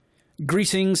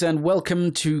Greetings and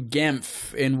welcome to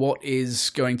GAMF in what is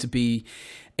going to be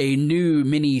a new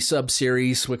mini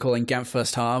sub-series we're calling GAMF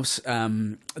First Halves.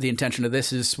 The intention of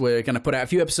this is we're going to put out a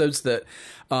few episodes that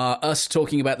are us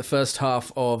talking about the first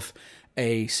half of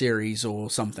a series or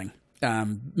something.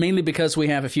 Mainly because we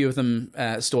have a few of them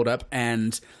stored up,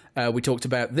 and we talked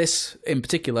about this in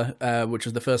particular, which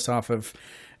was the first half of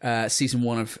Season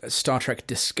 1 of Star Trek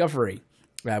Discovery,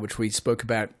 which we spoke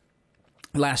about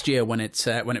last year when it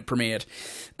premiered.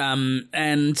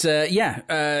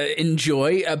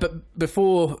 Enjoy. But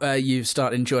before you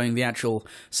start enjoying the actual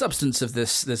substance of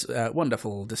this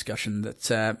wonderful discussion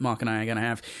that Mark and I are going to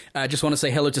have, I just want to say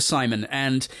hello to Simon.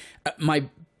 And my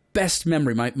best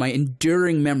memory, my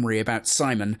enduring memory about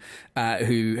Simon,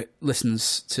 who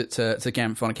listens to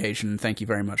GAMF on occasion, thank you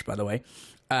very much, by the way,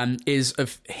 is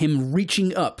of him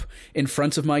reaching up in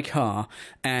front of my car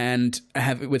and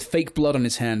with fake blood on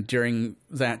his hand during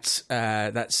that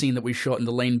scene that we shot in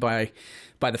the lane by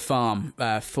the farm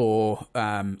for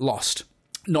Lost,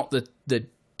 not the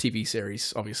TV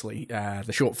series, obviously,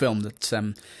 the short film of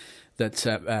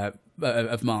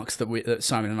Mark's that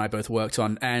Simon and I both worked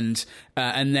on, and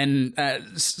then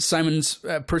Simon's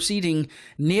proceeding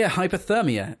near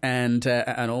hypothermia and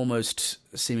almost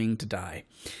seeming to die.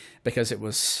 Because it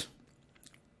was,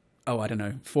 4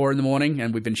 a.m,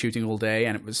 and we've been shooting all day,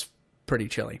 and it was pretty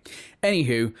chilly.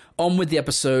 Anywho, on with the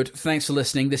episode. Thanks for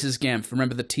listening. This is GAMF.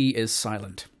 Remember, the T is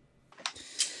silent.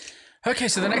 Okay,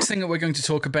 so the next thing that we're going to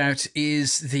talk about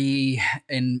is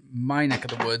in my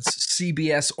neck of the woods,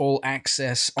 CBS All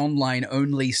Access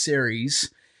online-only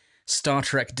series, Star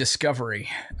Trek Discovery.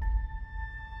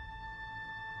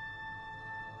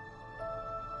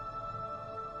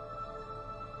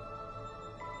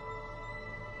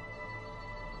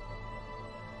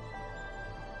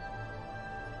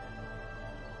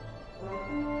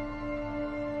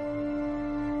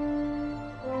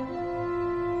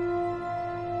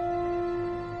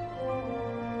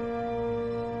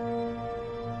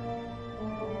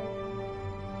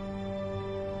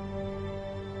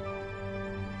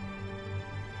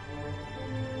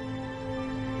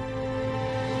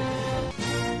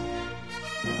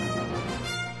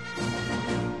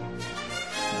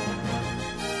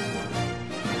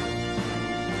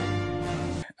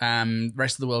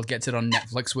 Rest of the world gets it on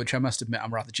Netflix, which I must admit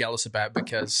I'm rather jealous about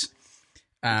because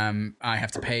I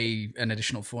have to pay an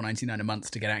additional $4.99 a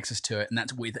month to get access to it, and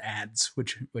that's with ads,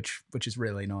 which is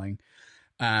really annoying.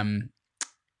 But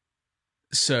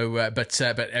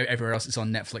everywhere else it's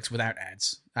on Netflix without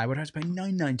ads. I would have to pay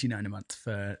 $9.99 a month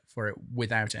for it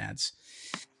without ads.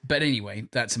 But anyway,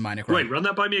 that's a minor crime. Wait, run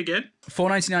that by me again.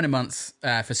 $4.99 a month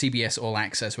for CBS All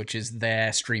Access, which is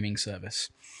their streaming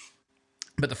service.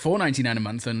 But the $4.99 a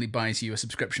month only buys you a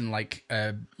subscription like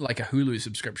a Hulu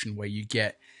subscription, where you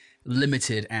get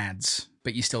limited ads,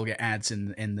 but you still get ads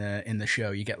in the show.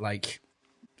 You get like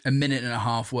a minute and a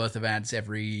half worth of ads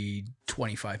every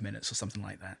 25 minutes or something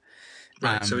like that.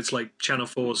 Right, so it's like Channel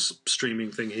 4's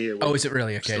streaming thing here. Oh, is it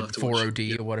really? Okay,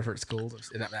 4OD or whatever it's called.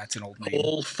 That's an old name.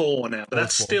 All 4 now, but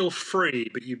that's 4. Still free.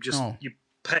 But you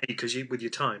pay because with your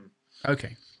time.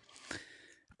 Okay.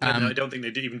 And I don't think they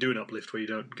even do an uplift where you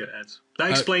don't get ads.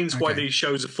 That explains why these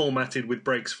shows are formatted with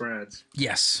breaks for ads.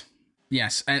 Yes,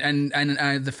 and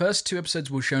the first 2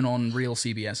 episodes were shown on real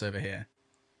CBS over here.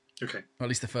 Okay, or at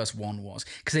least the first one was,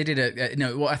 because they did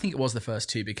I think it was the first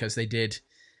 2, because they did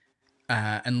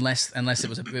unless it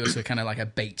was a kind of like a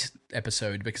bait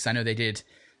episode, because I know they did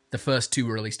the first 2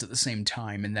 were released at the same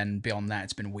time, and then beyond that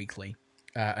it's been weekly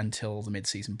until the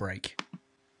mid-season break.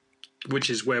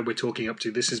 Which is where we're talking up to.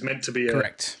 This is meant to be a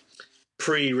correct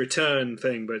pre-return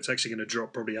thing, but it's actually going to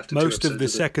drop probably after most of the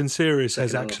second series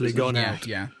has actually gone out.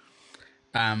 Yeah.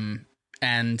 And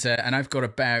I've got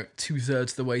about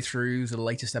 2/3 of the way through the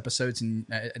latest episodes, and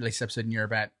latest episode, and you're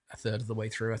about 1/3 of the way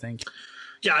through, I think.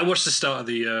 Yeah, I watched the start of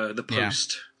the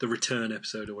post, the return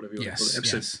episode, or whatever you want to call it,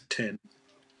 episode 10.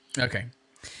 Okay.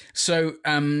 So,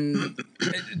 do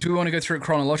we want to go through it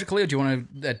chronologically, or do you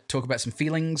want to talk about some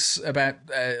feelings about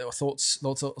or thoughts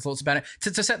about it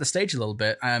to set the stage a little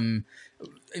bit? I mean,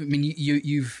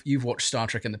 you've watched Star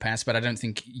Trek in the past, but I don't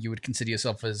think you would consider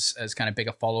yourself as kind of big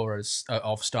a follower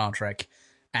of Star Trek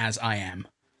as I am,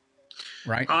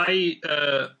 right? I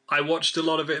watched a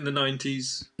lot of it in the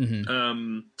 90s,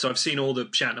 so I've seen all the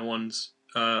Shatner ones.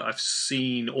 I've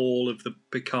seen all of the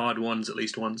Picard ones at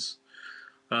least once.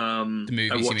 The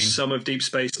movies, I watched some of Deep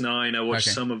Space Nine. I watched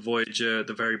some of Voyager at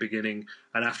the very beginning,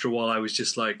 and after a while, I was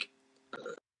just like.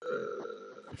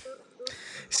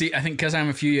 See, I think because I'm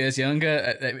a few years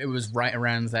younger, it was right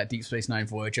around that Deep Space Nine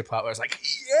Voyager part where I was like,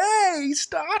 "Yay,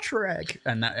 Star Trek!"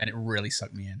 and it really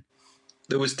sucked me in.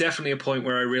 There was definitely a point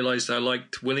where I realized I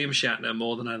liked William Shatner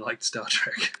more than I liked Star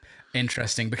Trek.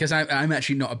 Interesting, because I'm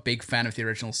actually not a big fan of the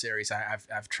original series.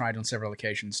 I've tried on several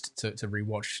occasions to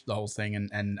rewatch the whole thing,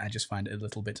 and I just find it a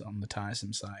little bit on the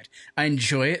tiresome side. I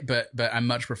enjoy it, but I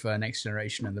much prefer Next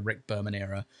Generation and the Rick Berman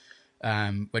era.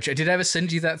 Which I did ever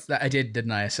send you that I did,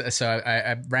 didn't I? So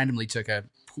I randomly took a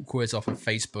quiz off of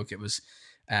Facebook. It was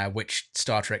which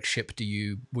Star Trek ship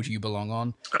would you belong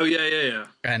on? Oh yeah.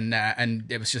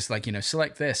 And it was just like,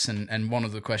 select this, and one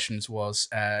of the questions was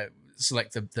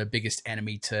select the biggest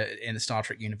enemy in the Star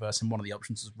Trek universe, and one of the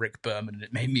options was Rick Berman, and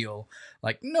it made me all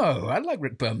like, no, I like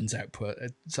Rick Berman's output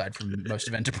aside from most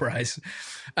of Enterprise.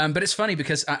 But it's funny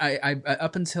because I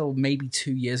up until maybe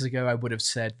 2 years ago, I would have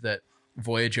said that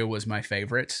Voyager was my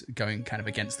favorite, going kind of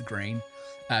against the grain.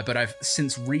 But I've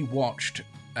since rewatched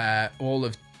all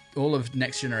of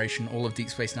Next Generation, all of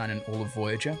Deep Space Nine, and all of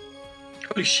Voyager.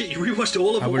 Holy shit! You rewatched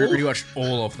all of them. I rewatched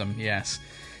all of them. Yes.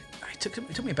 It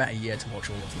took me about a year to watch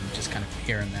all of them, just kind of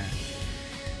here and there.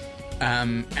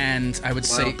 And I would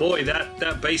say, boy,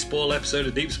 that baseball episode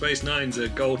of Deep Space Nine's a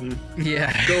golden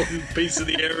piece of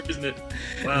the era, isn't it?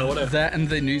 Wow, what a that and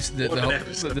the news,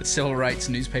 the civil rights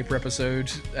newspaper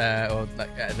episode, or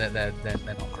like they're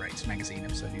not great. Magazine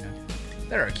episode,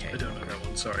 they're okay. I don't know that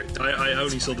one. Sorry, I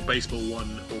only saw the baseball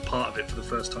one or part of it for the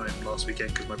first time last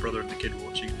weekend because my brother and the kid were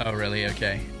watching. Oh, really?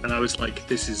 Okay. And I was like,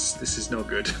 this is not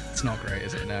good. It's not great,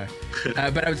 is it? No.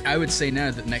 But I would say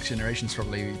now that Next Generation's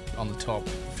probably on the top,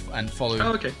 and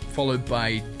followed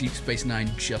by Deep Space Nine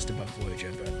just above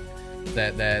Voyager.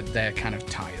 But they're kind of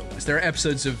tied almost. There are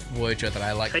episodes of Voyager that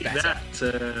I like better.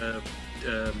 That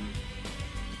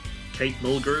Kate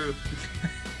Mulgrew.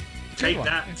 Take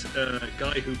that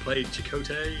guy who played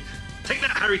Chakotay. Take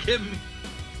that, Harry Kim.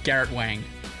 Garrett Wang.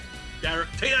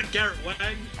 Take that, Garrett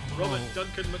Wang. Robert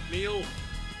Duncan McNeil.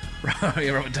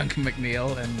 Robert Duncan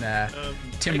McNeil and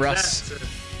Tim Russ.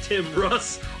 Tim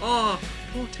Russ. Oh,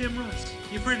 poor Tim Russ.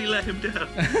 You've really let him down.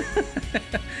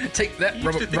 Take that,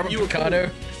 Robert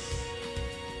Picardo.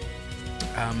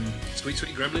 Sweet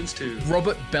Gremlins 2.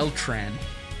 Robert Beltran.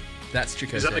 That's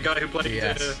Chakotay. Is that the guy who played...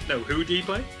 Yes. who did he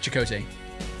play? Chakotay.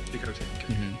 Okay.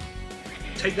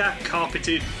 Mm-hmm. Take that,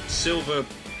 carpeted, silver,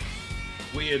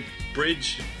 weird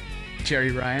bridge.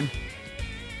 Jerry Ryan.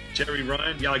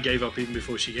 Yeah, I gave up even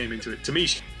before she came into it. To me,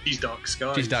 she's Dark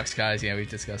Skies. She's Dark Skies, yeah, we've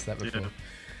discussed that before.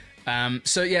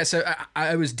 Yeah. So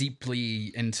I was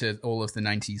deeply into all of the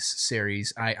 90s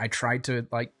series. I tried to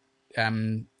like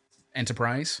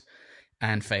Enterprise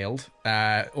and failed.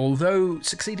 Although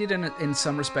succeeded in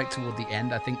some respect toward the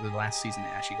end. I think the last season it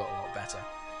actually got a lot better.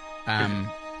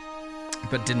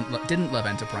 But didn't love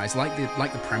Enterprise. Like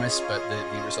the premise, but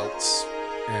the results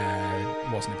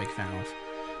wasn't a big fan of.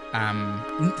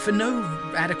 For no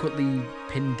adequately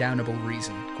pinned downable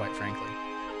reason, quite frankly.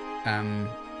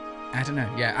 I don't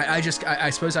know. Yeah, I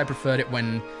suppose I preferred it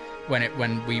when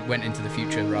we went into the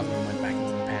future rather than went back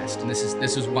into the past. And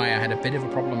this was why I had a bit of a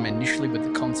problem initially with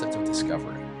the concept of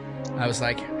Discovery. I was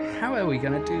like, how are we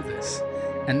gonna do this?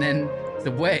 And then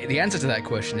the answer to that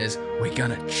question is, we're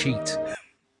gonna cheat.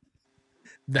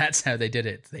 That's how they did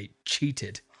it. They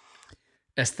cheated.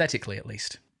 Aesthetically, at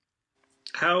least.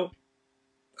 How?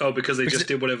 Oh, because they just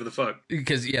did whatever the fuck.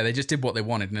 Because, they just did what they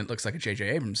wanted, and it looks like a J.J.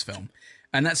 Abrams film.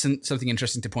 And that's something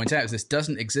interesting to point out, is this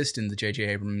doesn't exist in the J.J.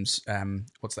 Abrams,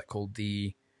 what's that called?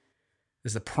 There's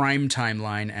the Prime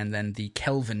timeline, and then the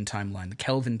Kelvin timeline. The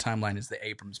Kelvin timeline is the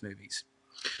Abrams movies.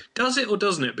 Does it or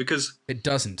doesn't it? Because... It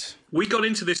doesn't. We got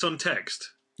into this on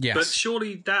text. Yes. But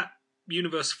surely that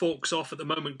universe forks off at the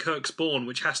moment Kirk's born,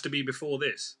 which has to be before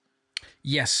this.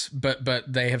 Yes, but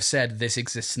they have said this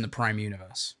exists in the Prime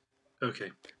universe.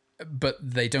 Okay. But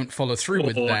they don't follow through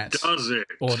with that. Or does it?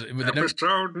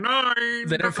 Episode 9!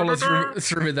 They don't follow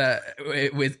through with that,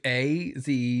 with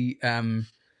the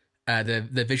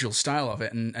visual style of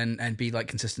it, and B, like,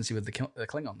 consistency with the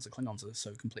Klingons. The Klingons are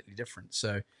so completely different.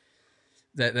 So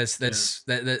there's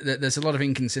a lot of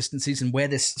inconsistencies, and where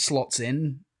this slots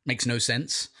in makes no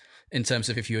sense. In terms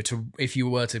of if you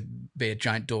were to be a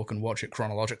giant dork and watch it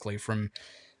chronologically from,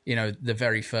 the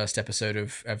very first episode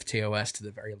of TOS to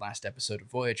the very last episode of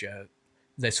Voyager,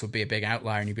 this would be a big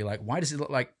outlier, and you'd be like, why does it look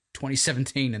like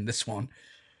 2017 in this one?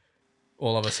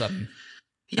 All of a sudden,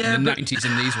 and the 90s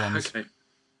in these ones. Okay.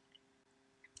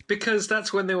 Because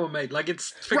that's when they were made. Like, it's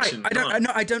fiction. Right.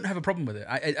 I don't have a problem with it.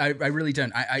 I really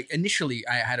don't. I initially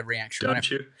had a reaction. Don't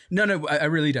you? No, I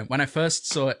really don't. When I first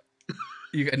saw it.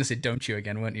 You're going to say "don't you"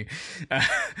 again, weren't you?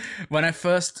 When I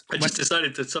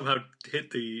decided to somehow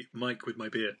hit the mic with my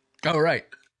beer. Oh, right.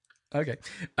 Okay.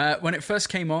 When it first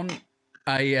came on,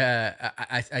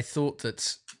 I thought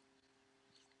that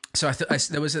So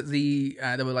there was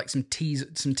there were like some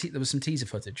there was some teaser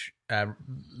footage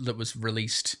that was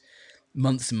released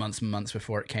months and months and months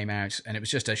before it came out, and it was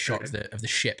just a shot of the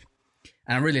ship.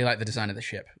 And I really like the design of the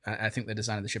ship. I think the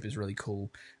design of the ship is really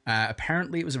cool.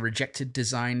 Apparently, it was a rejected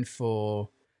design for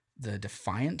the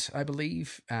Defiant, I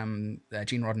believe. Gene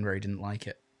Roddenberry didn't like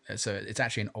it, so it's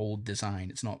actually an old design.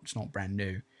 It's not brand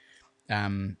new.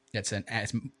 It's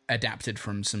adapted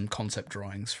from some concept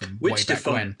drawings from way back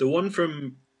Defiant? when. The one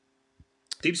from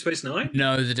Deep Space Nine?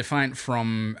 No, the Defiant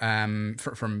from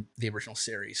the original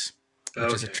series,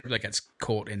 which is a trip that gets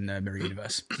caught in the Mirror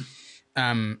Universe.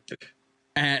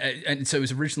 And so it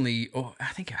was originally, I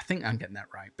think I'm getting that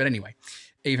right. But anyway,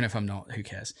 even if I'm not, who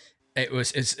cares?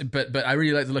 But I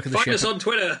really like the look of the ship. Find us on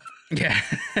Twitter. Yeah,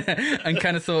 and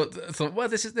kind of thought, well,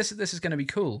 this is going to be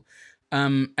cool.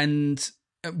 And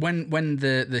when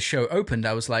the show opened,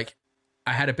 I was like,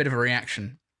 I had a bit of a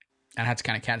reaction. I had to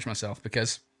kind of catch myself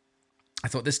because I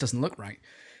thought this doesn't look right.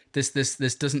 This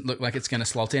doesn't look like it's going to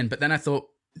slot in. But then I thought,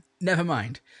 never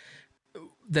mind.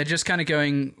 They're just kind of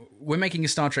going, we're making a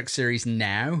Star Trek series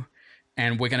now,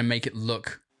 and we're going to make it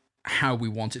look how we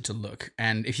want it to look.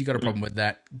 And if you got a problem with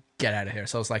that, get out of here.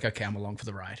 So I was like, okay, I'm along for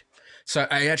the ride. So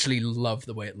I actually love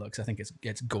the way it looks. I think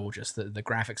it's gorgeous. The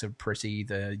graphics are pretty.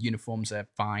 The uniforms are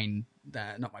fine.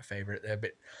 Not my favorite.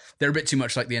 They're a bit too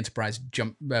much like the Enterprise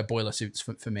boiler suits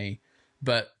for me.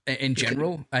 But in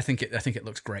general, I think it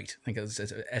looks great. I think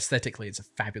aesthetically, it's a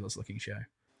fabulous looking show.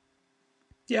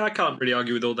 Yeah, I can't really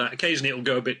argue with all that. Occasionally it'll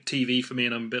go a bit TV for me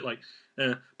and I'm a bit like,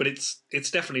 but it's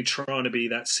definitely trying to be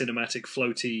that cinematic,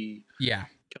 floaty,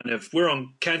 kind of, we're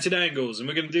on canted angles and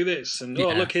we're going to do this. And,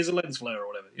 look, here's a lens flare or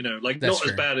whatever. Like, that's not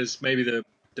true. As bad as maybe the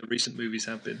recent movies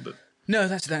have been. But no,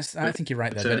 that's. I think you're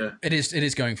right there. But it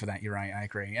is going for that. You're right. I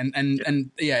agree.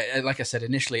 And like I said,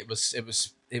 initially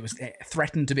it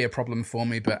threatened to be a problem for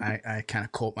me, but I kind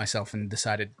of caught myself and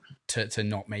decided to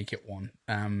not make it one.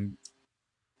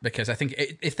 Because I think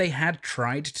if they had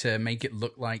tried to make it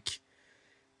look like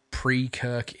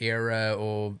pre-Kirk era,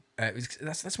 or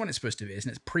that's when it's supposed to be, isn't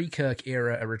it? It's pre-Kirk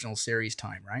era original series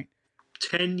time, right?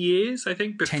 10 years, I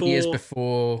think. 10 years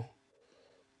before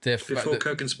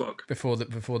Kirk and Spock. Before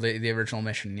the original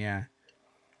mission, yeah.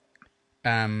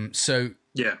 So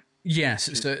yeah.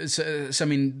 Yes, so I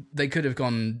mean, they could have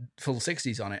gone full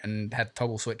 60s on it and had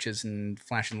toggle switches and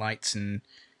flashing lights and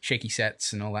shaky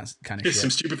sets and all that kind of shit. Some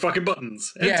stupid fucking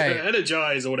buttons.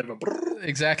 Energize or whatever.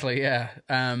 Exactly, yeah.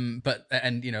 But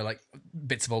like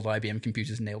bits of old IBM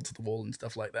computers nailed to the wall and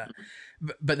stuff like that.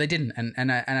 But they didn't,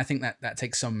 and I think that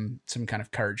takes some kind of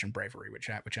courage and bravery, which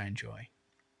I enjoy.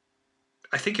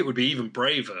 I think it would be even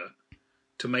braver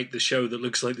to make the show that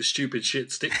looks like the stupid shit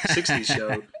 60s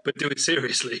show, but do it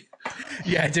seriously.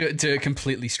 Yeah, do it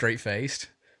completely straight-faced.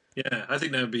 Yeah, I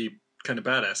think that would be kind of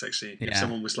badass, actually, if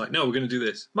someone was like, no, we're going to do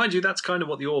this. Mind you, that's kind of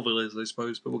what the Orville is, I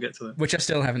suppose, but we'll get to that. Which I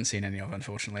still haven't seen any of,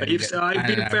 unfortunately. I've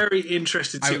been very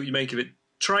interested to see what you make of it.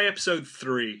 Try episode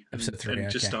 3. Episode 3,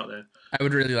 just start there. I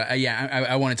would really like...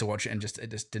 I wanted to watch it and it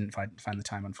just didn't find the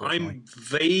time, unfortunately. I'm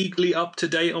vaguely up to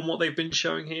date on what they've been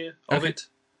showing here of it.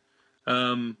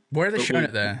 Where are they showing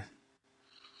it there?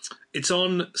 It's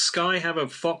on Sky, have a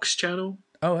Fox channel.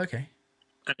 Oh, okay.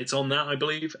 And it's on that, I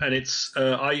believe. And it's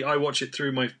I watch it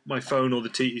through my phone or the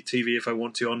TV if I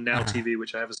want to on Now TV,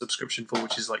 which I have a subscription for,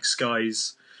 which is like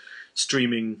Sky's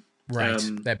streaming. Right.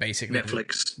 They're basically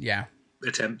Netflix.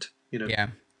 Attempt. Yeah.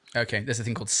 Okay. There's a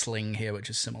thing called Sling here, which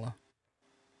is similar.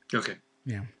 Okay.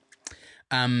 Yeah.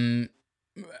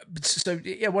 So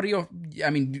yeah, what are your? I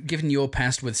mean, given your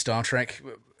past with Star Trek,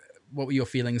 what were your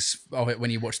feelings of it when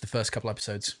you watched the first couple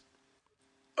episodes?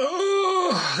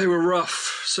 Oh, they were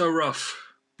rough. So rough.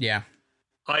 Yeah.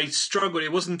 I struggled.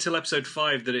 It wasn't until episode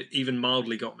 5 that it even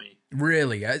mildly got me.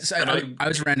 Really? I was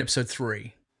around episode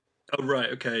 3. Oh, right.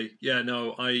 Okay. Yeah,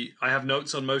 no, I have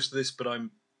notes on most of this, but I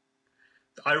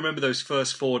remember those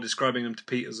first 4 describing them to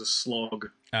Pete as a slog.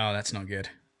 Oh, that's not good.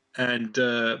 And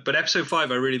but episode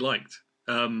 5 I really liked,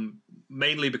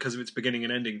 mainly because of its beginning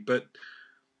and ending. But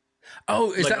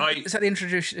is that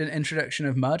the introduction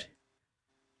of Mudd?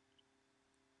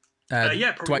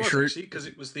 Yeah, probably Dwight was, because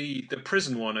it was the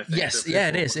prison one, I think. Yes,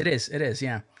 it is,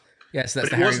 yeah. Yes, that's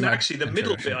but it wasn't actually the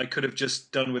middle bit. I could have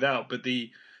just done without, but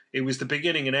it was the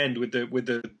beginning and end with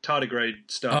the tardigrade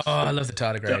stuff. Oh, I love the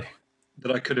tardigrade.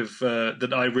 That I could have,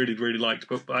 that I really, really liked,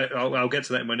 but I'll get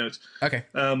to that in my notes. Okay.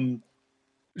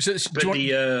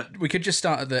 We could just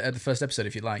start at the first episode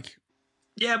if you'd like.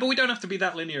 Yeah, but we don't have to be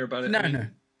that linear about it. No.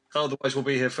 Otherwise, we'll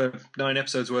be here for 9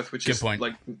 episodes worth, which is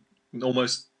like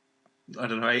almost, I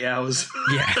don't know, 8 hours.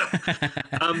 Yeah.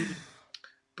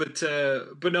 But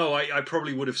no, I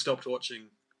probably would have stopped watching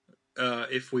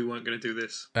if we weren't going to do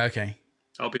this. Okay.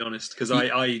 I'll be honest, because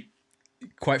I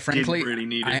quite frankly didn't really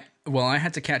need it. I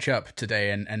had to catch up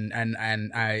today,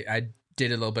 and I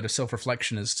did a little bit of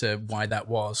self-reflection as to why that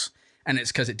was, and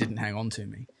it's because it didn't hang on to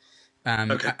me.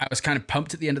 Okay. I was kind of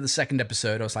pumped at the end of the second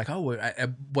episode. I was like,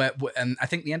 and I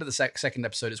think the end of the second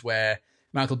episode is where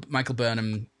Michael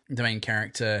Burnham, the main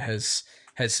character, has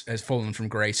fallen from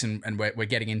grace, and we're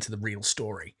getting into the real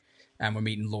story, and we're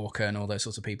meeting Lorca and all those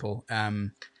sorts of people.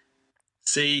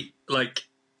 See, like,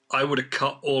 I would have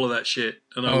cut all of that shit,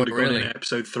 and I would have gone in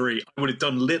episode 3. I would have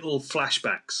done little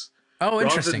flashbacks. Oh,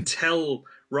 interesting.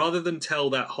 Rather than tell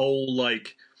that whole,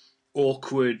 like,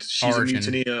 awkward she's a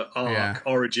mutineer arc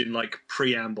origin, like,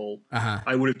 preamble.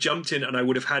 I would have jumped in and I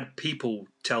would have had people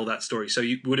tell that story. So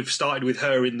you would have started with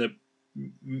her in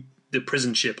the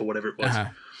prison ship or whatever it was.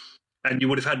 And you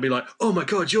would have had me like, oh my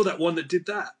God, you're that one that did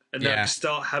that. And then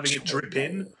start having it drip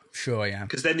in. Sure, yeah.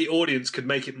 Because then the audience could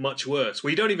make it much worse.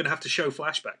 Well, you don't even have to show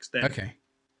flashbacks then. Okay.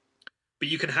 But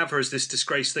you can have her as this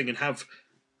disgraced thing and have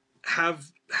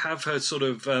her sort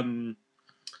of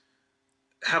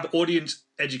have audience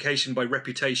education by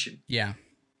reputation. Yeah.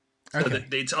 Okay. So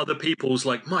that it's other people's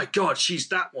like, my God, she's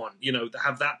that one. You know,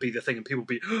 have that be the thing, and people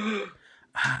be.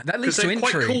 That leads to intrigue.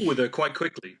 Because they're quite cool with her quite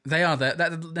quickly. They are.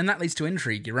 Then that leads to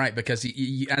intrigue. You're right, because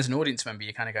you, as an audience member,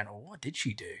 you're kind of going, "Oh, what did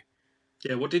she do?"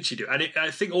 Yeah, what did she do? And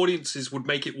I think audiences would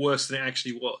make it worse than it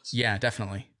actually was. Yeah,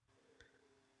 definitely.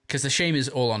 Because the shame is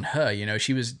all on her. You know,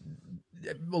 she was,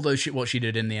 although what she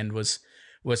did in the end was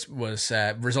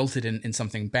resulted in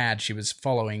something bad. She was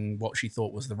following what she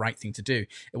thought was the right thing to do.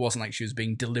 It wasn't like she was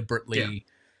being deliberately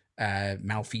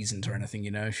malfeasant or anything.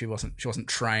 You know, she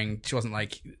wasn't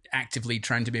like actively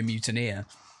trying to be a mutineer.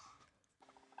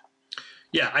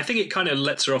 Yeah, I think it kind of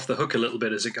lets her off the hook a little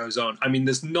bit as it goes on. I mean,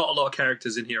 there's not a lot of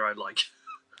characters in here I like.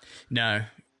 No.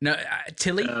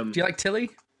 Tilly? Do you like Tilly?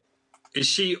 Is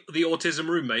she the autism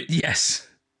roommate? Yes.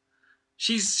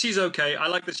 She's okay. I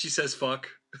like that she says fuck.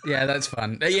 Yeah, that's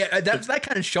fun. Yeah, that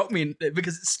kind of shocked me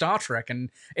because it's Star Trek and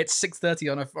it's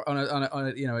 6:30 on a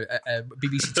a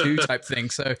BBC Two type thing.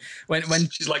 So when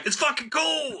she's like, it's fucking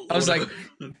cool, I was like,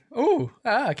 oh,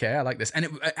 okay, I like this. And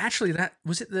it actually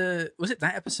was it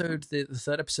that episode, the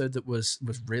third episode that was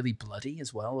really bloody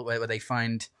as well, where they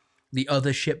find the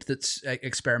other ship that's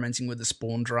experimenting with the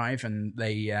spawn drive, and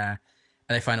they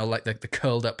find all like the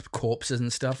curled up corpses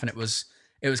and stuff, and it was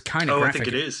kind of graphic. I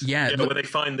think it is. Yeah, where they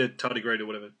find the tardigrade or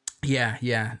whatever.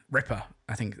 Yeah. Ripper,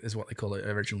 I think is what they call it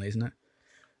originally, isn't it?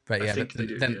 But yeah,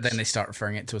 then they start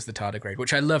referring it to as the tardigrade,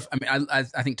 which I love. I mean, I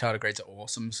think tardigrades are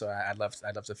awesome, so I love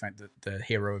the fact that the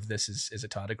hero of this is a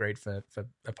tardigrade for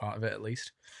a part of it at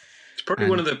least. It's probably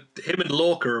him and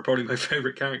Lorca are probably my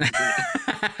favourite characters.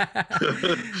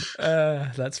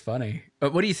 That's funny.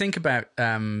 But what do you think about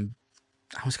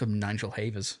I almost called him Nigel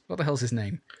Havers. What the hell's his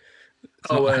name?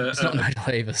 It's not Nigel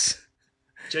Havers.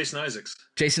 Jason Isaacs.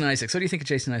 What do you think of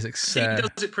Jason Isaacs? He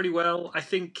does it pretty well. I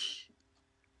think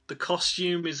the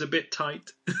costume is a bit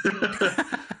tight.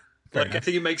 I think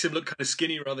it makes him look kind of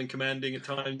skinny rather than commanding at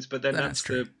times. But then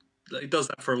it does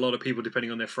that for a lot of people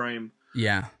depending on their frame.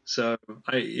 Yeah. So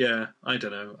I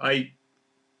don't know.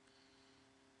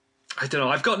 I don't know.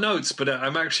 I've got notes, but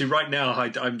I'm actually right now.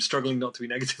 I'm struggling not to be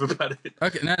negative about it.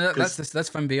 Okay, no, that's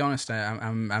fine. Be honest.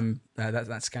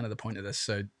 That's kind of the point of this.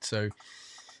 So,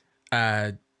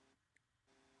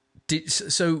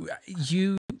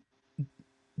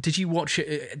 did you watch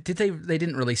it? Did they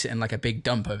didn't release it in like a big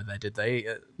dump over there? Did they?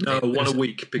 No, one a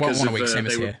week because one a week,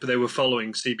 they were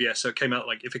following CBS. So it came out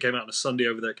if it came out on a Sunday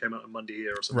over there, it came out on Monday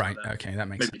here or something. Right. Like that. Okay, that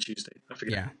makes maybe sense. Tuesday. I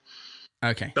forget. Yeah.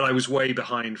 Okay. But I was way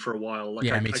behind for a while.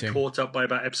 Me too. I caught up by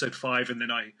about episode 5, and then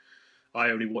I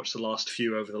only watched the last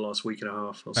few over the last week and a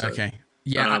half or so. Okay.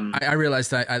 Yeah, I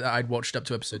realized that I'd watched up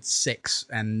to episode 6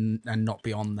 and not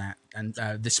beyond that, and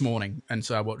this morning, and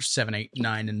so I watched 7, 8,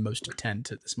 9, and most of 10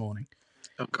 this morning.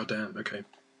 Oh goddamn! Okay.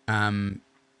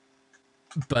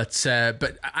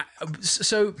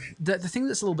 So the thing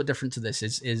that's a little bit different to this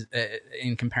is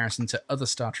in comparison to other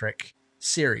Star Trek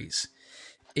series,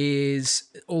 is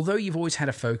although you've always had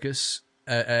a focus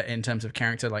in terms of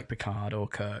character like Picard or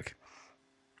Kirk,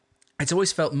 it's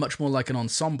always felt much more like an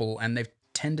ensemble, and they've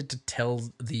tended to tell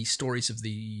the stories of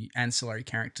the ancillary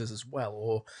characters as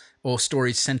well, or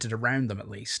stories centered around them at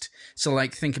least. So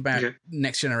like think about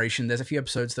Next Generation, there's a few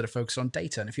episodes that are focused on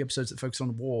Data, and a few episodes that focus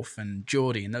on Worf and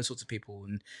Geordi and those sorts of people,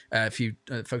 and a few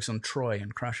focus on Troy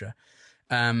and Crusher,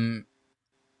 and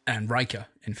Riker,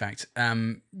 in fact.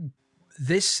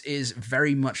 This is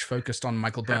very much focused on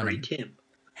Michael Burnham.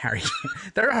 Harry.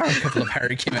 There are a couple of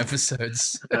Harry Kim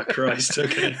episodes. Oh, Christ!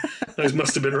 Okay, those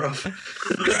must have been rough.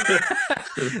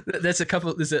 There's a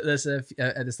couple.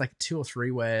 There's like 2 or 3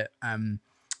 where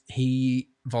he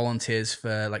volunteers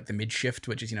for like the mid shift,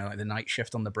 which is like the night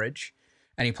shift on the bridge,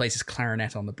 and he plays his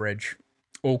clarinet on the bridge,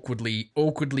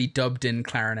 awkwardly dubbed in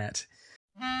clarinet.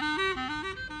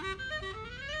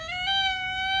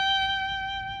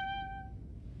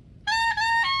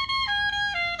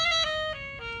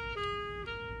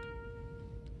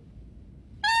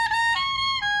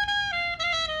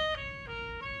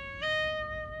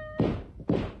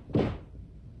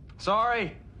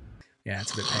 Sorry. Yeah,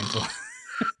 it's a bit painful.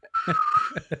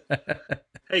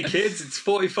 Hey kids, it's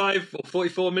 45 or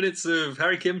 44 minutes of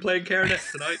Harry Kim playing clarinet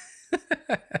tonight.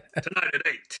 Tonight at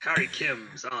 8, Harry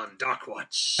Kim's on Dark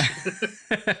Watch.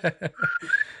 I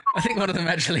think one of them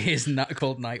actually is not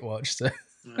called Night Watch. So.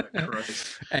 Oh,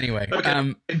 anyway,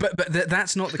 okay. But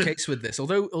that's not the case with this.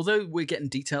 Although we're getting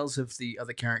details of the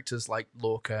other characters like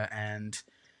Lorca and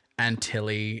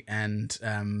Tilly and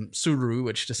Sulu,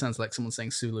 which just sounds like someone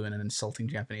saying Sulu in an insulting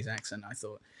Japanese accent, I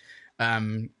thought. Oh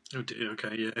dear,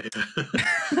 okay,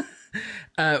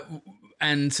 yeah.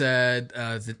 And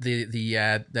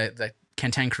the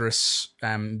cantankerous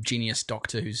genius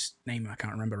doctor whose name I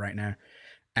can't remember right now,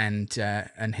 and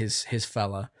his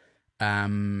fella.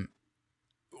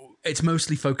 It's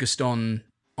mostly focused on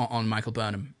Michael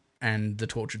Burnham and the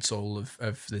tortured soul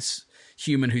of this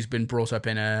human who's been brought up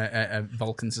in a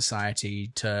Vulcan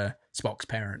society to Spock's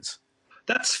parents.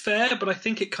 That's fair, but I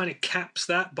think it kind of caps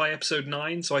that by episode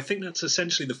 9, so I think that's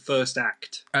essentially the first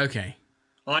act. Okay.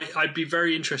 I'd be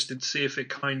very interested to see if it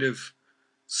kind of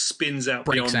spins out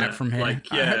breaks beyond out that. from here. Like,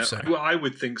 yeah, I hope so. Well, I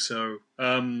would think so.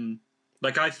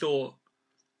 Like I thought,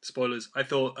 spoilers, I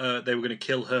thought they were going to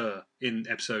kill her in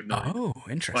episode 9. Oh,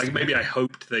 interesting. Like maybe I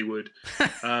hoped they would.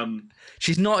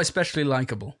 She's not especially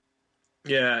likable.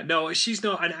 Yeah, no, she's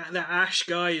not. And the Ash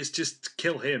guy is just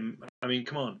kill him. I mean,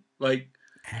 come on, like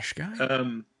Ash guy.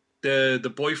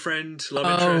 The boyfriend,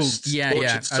 love interest,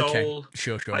 tortured soul. Okay.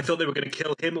 Sure. I thought they were going to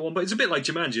kill him at one point. It's a bit like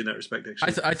Jumanji in that respect,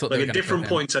 actually. I thought like they were at different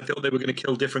kill him. points, I thought they were going to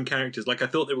kill different characters. Like I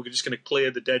thought they were just going to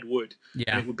clear the dead wood.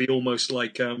 Yeah, and it would be almost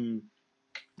like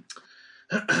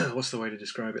what's the way to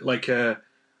describe it? Like I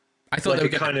thought like they were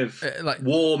kind of like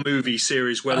war movie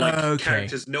series where like okay.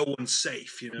 characters, no one's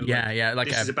safe. You know? Yeah, like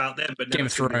this is about them, but Game now of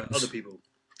it's about Thrones. other people.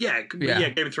 Yeah,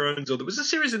 Game of Thrones. Or there was a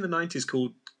series in the 90s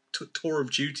called Tour of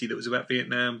Duty that was about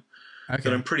Vietnam. Okay.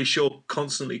 That I'm pretty sure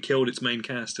constantly killed its main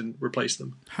cast and replaced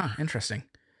them. Huh, interesting.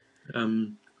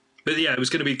 But yeah, it was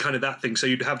going to be kind of that thing. So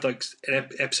you'd have like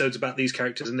episodes about these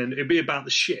characters, and then it'd be about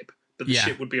the ship, but the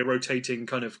ship would be a rotating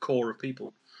kind of core of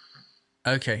people.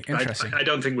 Okay, interesting. I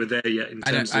don't think we're there yet in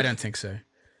terms of I don't think so.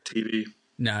 TV.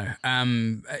 No.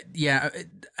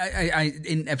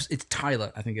 It's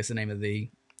Tyler, I think is the name of the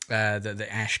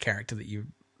Ash character that you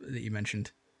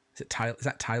mentioned. Is it Tyler? Is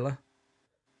that Tyler?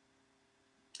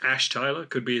 Ash Tyler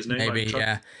could be his name. Maybe,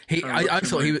 yeah. I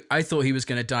thought he was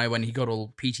going to die when he got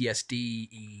all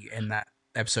PTSD in that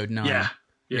episode 9.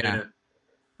 Yeah.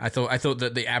 I thought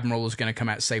that the Admiral was going to come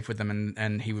out safe with them,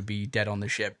 and he would be dead on the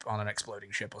ship, on an exploding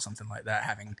ship or something like that,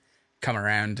 having come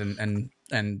around and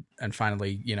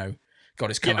finally,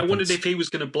 got his comeuppance. Yeah, I wondered if he was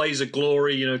going to blaze a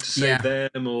glory, to save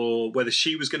them, or whether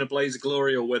she was going to blaze a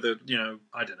glory, or whether,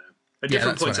 I don't know. At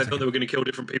different points, I thought they were going to kill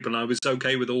different people, and I was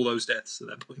okay with all those deaths at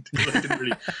that point.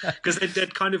 Because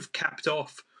they'd kind of capped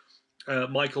off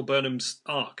Michael Burnham's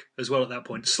arc as well at that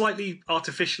point, slightly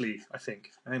artificially, I think.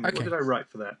 What did I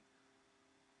write for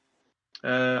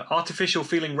that? Artificial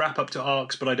feeling wrap up to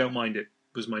arcs, but I don't mind it,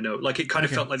 was my note. Like, it kind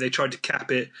of felt like they tried to cap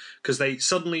it, because they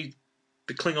suddenly,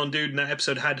 the Klingon dude in that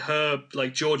episode had her,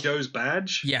 like, Georgiou's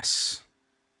badge. Yes.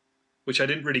 Which I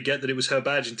didn't really get that it was her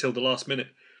badge until the last minute.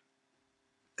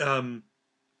 I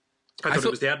thought it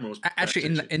was the Admiral's.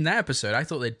 Actually, in that episode, I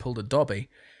thought they'd pulled a Dobby.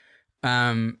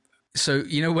 So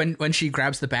when she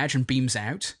grabs the badge and beams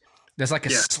out, there's like a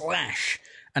slash,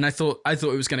 and I thought it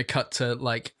was going to cut to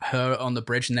like her on the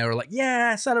bridge, and they were like,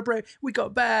 "Yeah, celebrate, we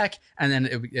got back," and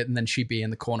then she'd be in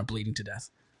the corner bleeding to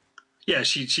death. Yeah,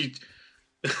 she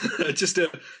just a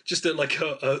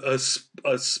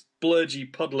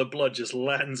splurgy puddle of blood just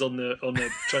lands on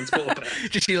the transporter pad.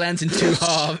 She lands in two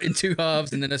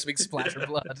halves, and then there's a big splash of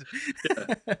blood.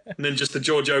 Yeah. And then just the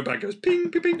Georgiou bag goes ping,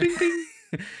 ping, ping, ping, ping.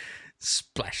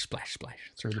 Splash, splash,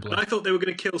 splash through the blood. And I thought they were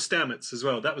going to kill Stamets as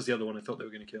well. That was the other one I thought they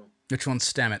were going to kill. Which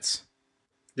one's Stamets?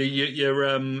 Your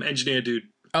engineer dude.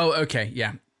 Oh, okay,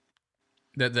 yeah.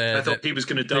 I thought he was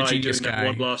going to die during that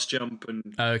one last jump.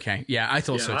 And okay, yeah, I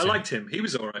thought so too. I liked him. He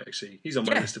was all right, actually. He's on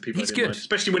my list of people I didn't mind.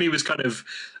 Especially when he was kind of,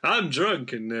 I'm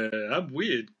drunk and I'm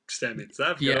weird. Stamets.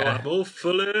 I'm all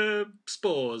full of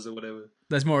spores or whatever.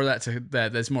 There's more of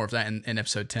that. There's more of that in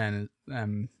episode 10.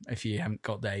 If you haven't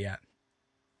got there yet,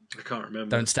 I can't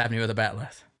remember. Don't stab me with a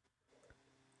bat'leth.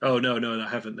 Oh no, I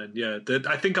haven't. Then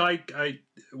I think I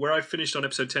where I finished on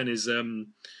episode 10 is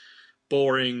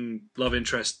boring love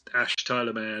interest Ash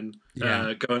Tyler man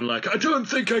going like, I don't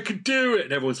think I can do it,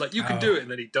 and everyone's like, you can do it,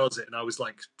 and then he does it, and I was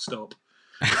like, stop.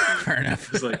 Fair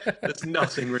enough. It's like there's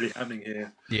nothing really happening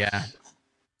here. Yeah.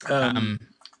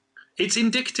 It's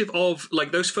indicative of,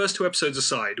 like, those first 2 episodes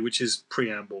aside, which is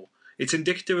preamble, it's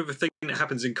indicative of a thing that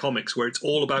happens in comics where it's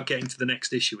all about getting to the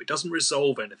next issue. It doesn't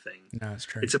resolve anything. No, it's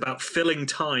true. It's about filling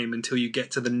time until you get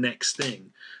to the next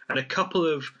thing. And a couple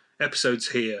of episodes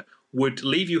here would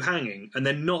leave you hanging and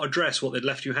then not address what they'd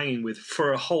left you hanging with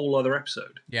for a whole other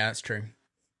episode. Yeah, that's true.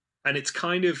 And it's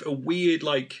kind of a weird,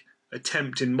 like,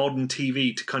 attempt in modern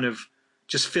TV to kind of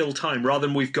just fill time, rather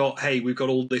than we've got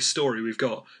all this story, we've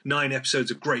got 9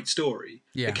 episodes of great story.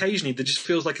 Yeah. Occasionally there just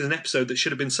feels like it's an episode that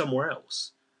should have been somewhere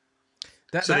else.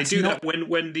 So they do that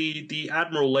when the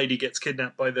Admiral lady gets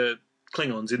kidnapped by the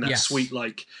Klingons in that sweet,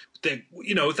 like,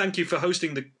 thank you for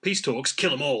hosting the peace talks,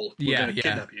 kill them all, we're going to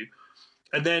kidnap you.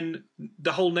 And then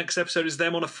the whole next episode is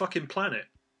them on a fucking planet.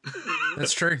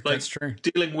 That's true. Like, that's true.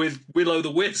 Dealing with Willow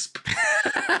the Wisp.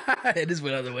 It is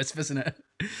Willow the Wisp, isn't it?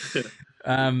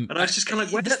 And I was just kind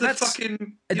of like, where's the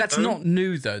fucking... That's not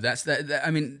new, though.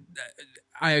 I mean,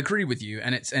 I agree with you,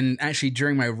 and actually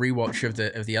during my rewatch of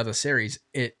the other series,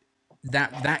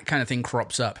 that kind of thing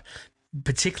crops up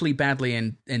particularly badly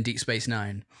in Deep Space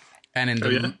Nine, and in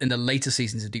the later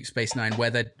seasons of Deep Space Nine, where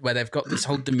they've got this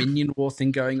whole Dominion War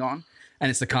thing going on, and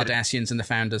it's the Cardassians and the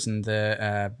Founders and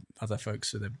the other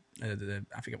folks, the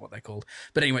I forget what they're called,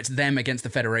 but anyway, it's them against the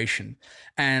Federation,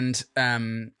 and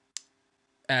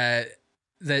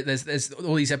there's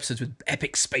all these episodes with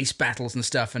epic space battles and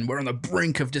stuff, and we're on the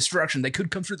brink of destruction. They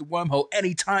could come through the wormhole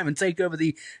any time and take over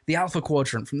the Alpha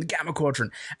Quadrant from the Gamma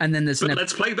Quadrant. And then there's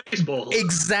let's play baseball.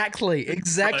 Exactly. There's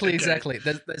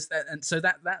that, and so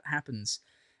that happens,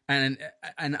 and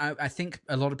I think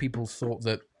a lot of people thought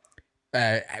that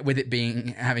with it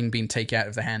having been taken out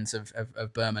of the hands of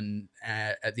Berman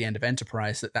at the end of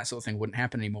Enterprise, that sort of thing wouldn't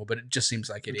happen anymore. But it just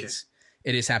seems like it is.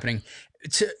 It is happening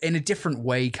in a different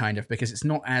way, kind of, because it's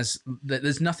not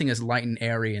there's nothing as light and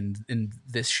airy in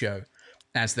this show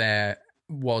as there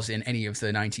was in any of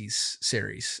the 90s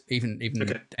series, even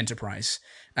Enterprise.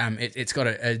 It's got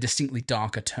a distinctly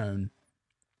darker tone,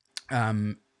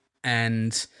 but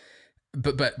it's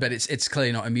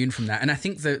clearly not immune from that. And I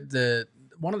think the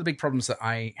one of the big problems that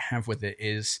I have with it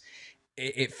is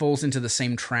it falls into the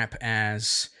same trap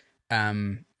as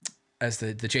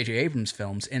the J.J. Abrams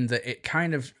films, in that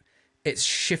it's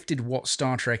shifted what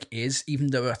Star Trek is,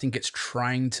 even though I think it's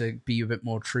trying to be a bit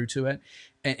more true to it,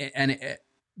 and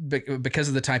because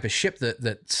of the type of ship that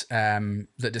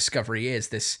Discovery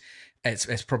is,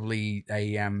 it's probably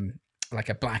a like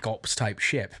a Black Ops type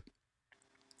ship.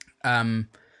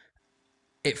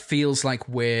 It feels like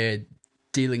we're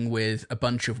dealing with a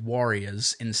bunch of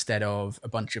warriors instead of a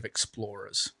bunch of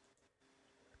explorers.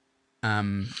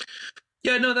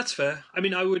 Yeah, no, that's fair. I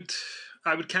mean, I would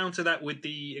counter that with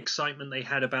the excitement they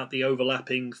had about the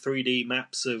overlapping 3D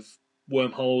maps of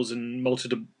wormholes and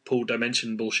multiple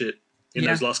dimension bullshit in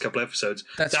those last couple of episodes.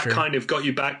 That true. Kind of got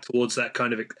you back towards that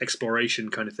kind of exploration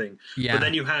kind of thing. Yeah. But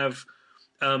then you have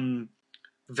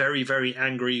very, very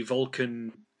angry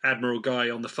Vulcan Admiral guy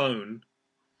on the phone.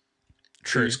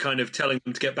 True. Who's kind of telling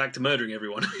them to get back to murdering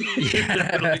everyone.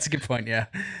 Yeah, that's a good point, yeah.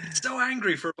 It's so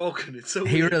angry for a Vulcan. It's so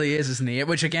He weird. really is, isn't he?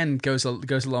 Which, again, goes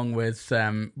along with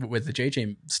the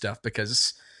JJ stuff,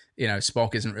 because,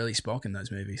 Spock isn't really Spock in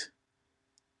those movies.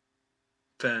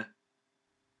 Fair.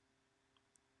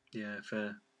 Yeah,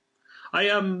 fair. I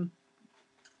don't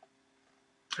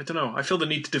know. I feel the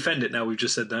need to defend it now we've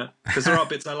just said that, because there are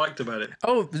bits I liked about it.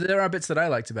 Oh, there are bits that I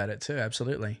liked about it, too,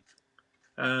 absolutely.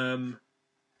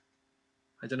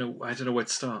 I don't know where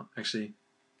to start, actually.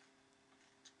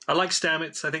 I like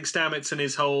Stamets. I think Stamets and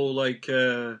his whole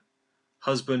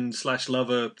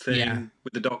husband/lover thing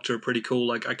with the Doctor are pretty cool.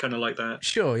 Like, I kind of like that.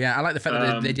 Sure, yeah. I like the fact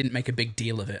that they didn't make a big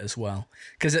deal of it as well.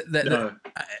 Because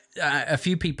a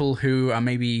few people who are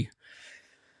maybe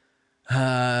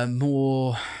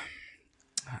more,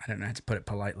 I don't know how to put it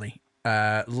politely,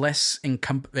 less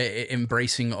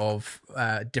embracing of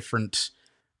different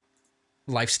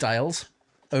lifestyles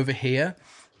over here,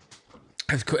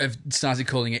 I've started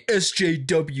calling it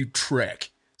SJW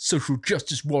Trek, Social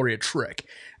Justice Warrior Trek,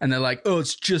 and they're like, oh,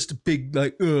 it's just a big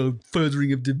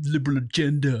furthering of the liberal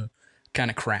agenda kind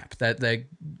of crap. They're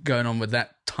going on with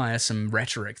that tiresome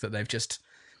rhetoric that they've just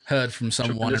heard from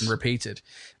someone and repeated.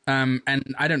 And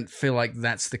I don't feel like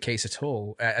that's the case at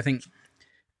all. I think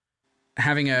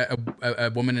having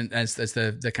a woman as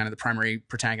the kind of the primary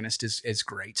protagonist is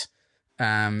great.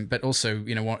 But also,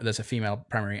 there's a female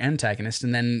primary antagonist,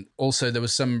 and then also there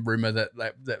was some rumor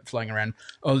that flying around,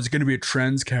 there's going to be a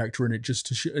trans character in it just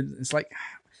to it's like,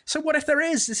 so what if there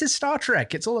is? This is Star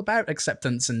Trek. It's all about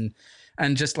acceptance and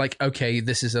just like, okay,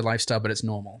 this is a lifestyle, but it's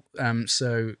normal.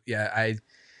 So yeah,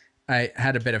 I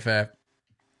had a bit of a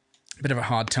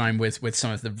hard time with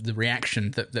some of the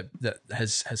reaction that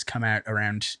has come out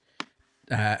around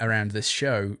this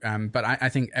show. But I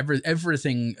think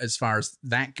everything as far as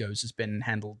that goes has been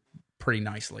handled pretty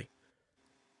nicely.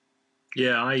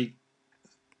 Yeah, I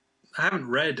haven't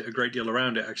read a great deal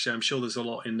around it, actually. I'm sure there's a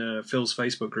lot in Phil's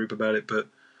Facebook group about it, but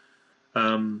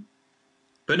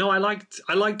no, I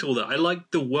liked all that. I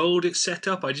liked the world it set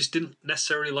up. I just didn't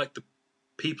necessarily like the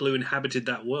people who inhabited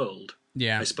that world.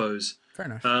 Yeah, I suppose. Fair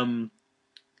enough.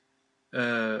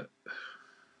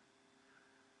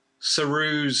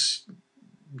 Saru's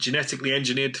genetically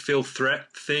engineered to feel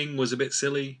threat thing was a bit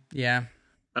silly. Yeah.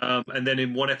 And then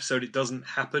in one episode it doesn't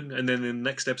happen, and then in the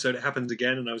next episode it happens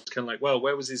again, and I was kind of like, well,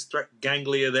 where was his threat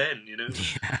ganglia then?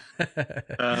 Yeah.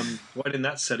 Why didn't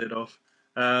that set it off?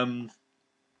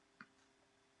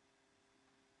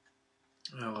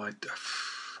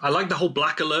 I like the whole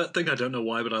Black Alert thing. I don't know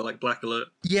why, but I like Black Alert.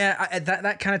 Yeah,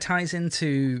 that kind of ties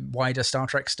into wider Star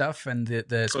Trek stuff and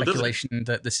the speculation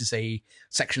that this is a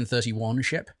Section 31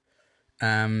 ship.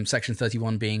 Section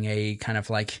 31 being a kind of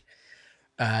like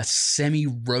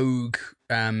semi-rogue,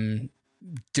 do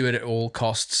it at all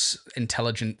costs,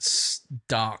 intelligence,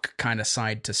 dark kind of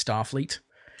side to Starfleet.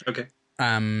 Okay.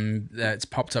 It's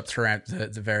popped up throughout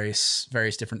the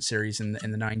various different series in the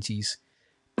 90s.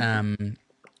 I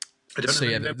don't know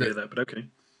any memory of that, but okay.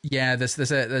 Yeah, there's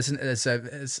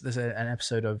an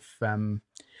episode of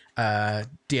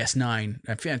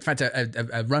DS9. In fact,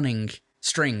 a running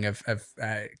string of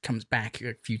comes back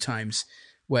a few times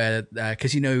where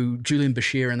because Julian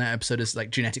Bashir in that episode is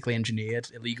like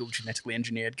illegal genetically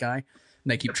engineered guy, and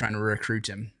they keep trying to recruit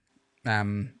him.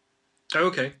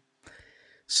 Okay.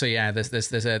 So yeah,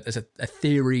 there's a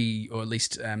theory, or at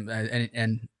least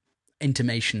an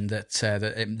intimation that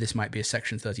this might be a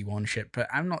Section 31 ship, but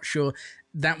I'm not sure.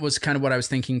 That was kind of what I was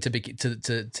thinking to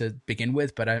begin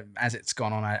with, but as it's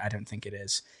gone on, I don't think it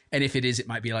is. And if it is, it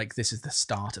might be like this is the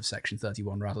start of Section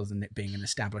 31 rather than it being an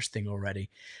established thing already.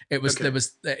 It was There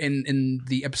was in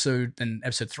the episode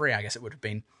 3, I guess it would have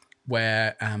been,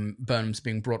 where Burnham's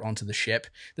being brought onto the ship.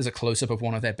 There's a close up of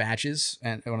one of their badges,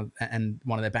 and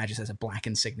one of their badges has a black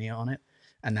insignia on it.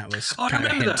 And that was I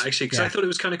remember that actually, because I thought it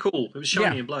was kind of cool. It was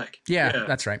shiny and black. Yeah,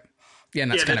 that's right. Yeah,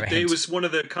 and that's kind of a hint. It was one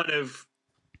of the kind of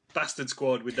bastard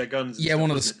squad with their guns. Yeah,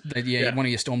 one of one of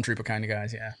your stormtrooper kind of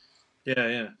guys. Yeah.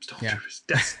 Yeah. Stormtroopers,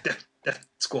 death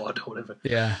squad or whatever.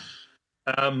 Yeah.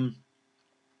 I'm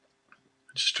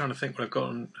just trying to think what I've got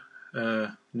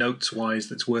on notes wise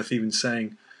that's worth even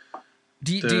saying.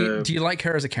 Do you like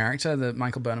her as a character, the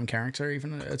Michael Burnham character,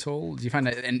 even at all? Do you find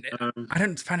that? And I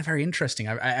don't find it very interesting.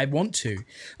 I want to.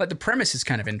 Like, the premise is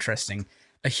kind of interesting.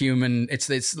 A human.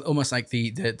 It's almost like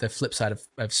the flip side of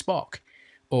Spock,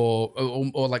 or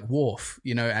like Worf.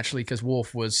 Actually, because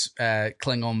Worf was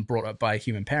Klingon brought up by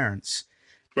human parents.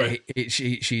 Right.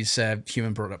 She's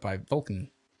human brought up by Vulcan.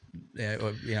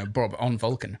 Brought up on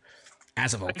Vulcan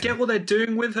as a Vulcan. I get what they're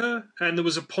doing with her, and there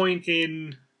was a point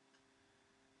in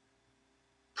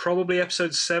probably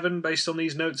episode 7, based on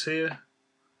these notes here,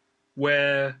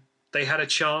 where they had a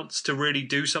chance to really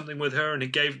do something with her, and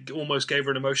it almost gave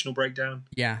her an emotional breakdown.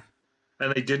 Yeah.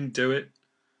 And they didn't do it.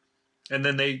 And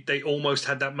then they almost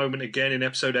had that moment again in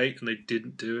episode 8, and they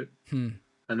didn't do it. And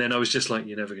then I was just like,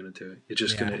 you're never going to do it. You're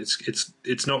just going to...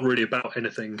 It's not really about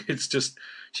anything. It's just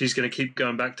she's going to keep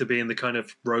going back to being the kind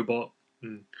of robot.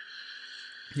 And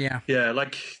yeah,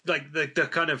 like the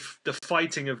kind of the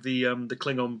fighting of the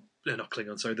Klingon... not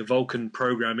Klingon, sorry, the Vulcan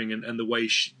programming and the way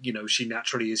she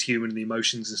naturally is human and the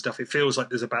emotions and stuff. It feels like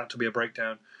there's about to be a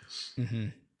breakdown. Mm-hmm.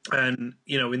 And,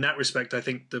 in that respect, I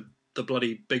think the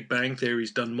bloody Big Bang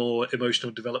Theory's done more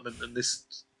emotional development than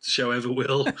this show ever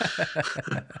will.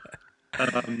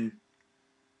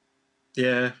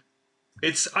 Yeah.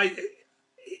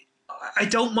 I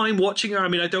don't mind watching her. I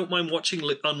mean, I don't mind watching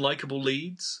unlikable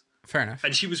leads. Fair enough.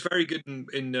 And she was very good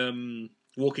in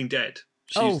Walking Dead.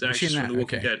 She's the actress from The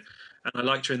Walking Dead. And I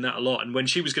liked her in that a lot. And when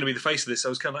she was going to be the face of this, I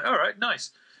was kind of like, all right,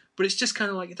 nice. But it's just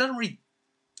kind of like, it doesn't really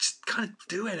just kind of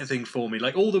do anything for me.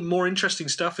 Like, all the more interesting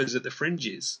stuff is at the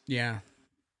fringes. Yeah.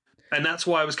 And that's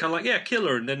why I was kind of like, yeah, kill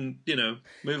her, and then,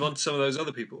 move on to some of those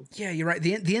other people. Yeah, you're right.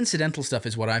 The incidental stuff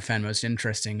is what I found most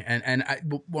interesting. And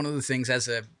one of the things, as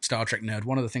a Star Trek nerd,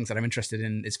 one of the things that I'm interested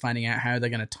in is finding out how they're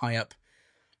going to tie up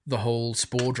the whole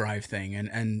spore drive thing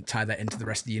and tie that into the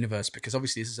rest of the universe, because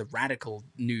obviously this is a radical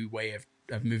new way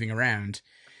of moving around.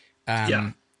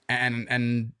 And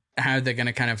how they're going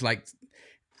to kind of like...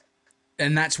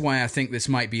 And that's why I think this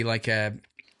might be like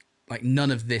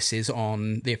none of this is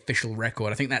on the official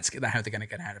record. I think that's how they're going to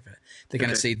get out of it. They're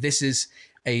going to say this is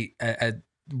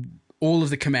all of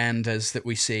the commanders that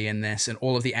we see in this, and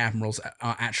all of the admirals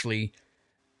are actually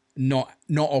not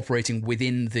operating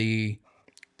within the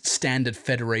standard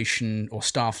Federation or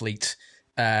Starfleet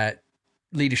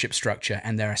leadership structure,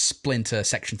 and they're a splinter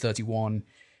Section 31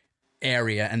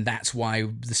 area, and that's why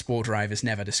the spore drive is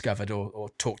never discovered or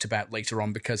talked about later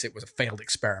on, because it was a failed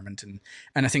experiment. And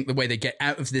I think the way they get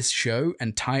out of this show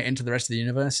and tie it into the rest of the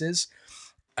universe is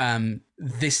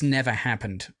this never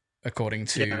happened, according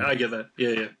to... Yeah, I get that.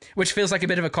 Yeah. Which feels like a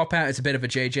bit of a cop-out. It's a bit of a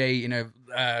JJ,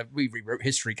 we rewrote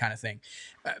history kind of thing.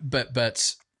 But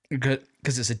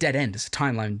because it's a dead end, it's a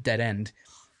timeline dead end.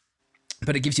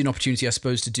 But it gives you an opportunity, I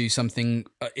suppose, to do something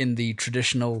in the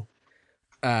traditional...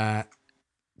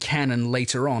 canon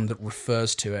later on that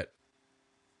refers to it.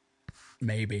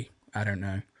 Maybe. I don't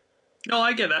know. No,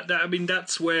 I get that. I mean,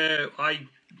 that's where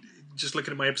just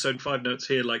looking at my episode 5 notes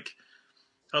here, like,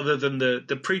 other than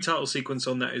the pre-title sequence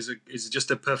on that is just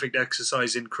a perfect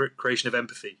exercise in creation of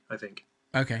empathy, I think.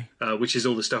 Okay. Which is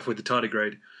all the stuff with the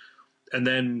tardigrade. And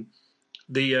then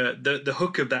the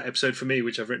hook of that episode for me,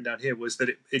 which I've written down here, was that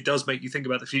it does make you think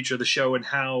about the future of the show and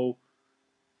how,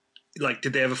 like,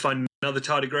 did they ever find another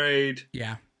tardigrade?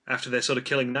 Yeah. After they're sort of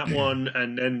killing that one,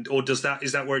 or is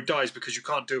that where it dies because you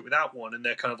can't do it without one, and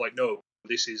they're kind of like, no,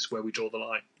 this is where we draw the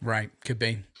line. Right, could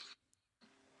be.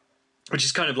 Which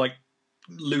is kind of like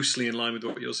loosely in line with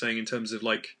what you're saying in terms of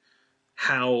like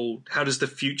how does the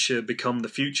future become the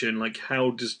future, and like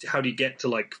how do you get to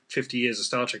like 50 years of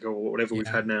Star Trek or whatever we've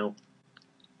had now,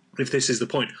 if this is the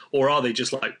point, or are they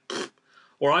just like,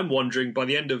 or I'm wondering by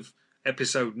the end of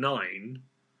episode 9.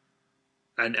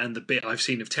 And the bit I've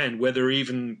seen of 10, whether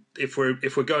even if we're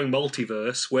going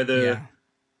multiverse, whether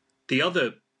the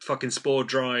other fucking spore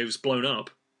drive's blown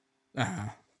up. Uh-huh.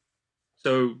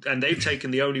 So, and they've taken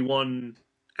the only one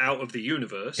out of the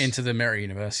universe into the mirror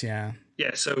universe. Yeah.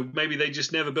 Yeah. So maybe they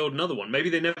just never build another one. Maybe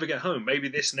they never get home. Maybe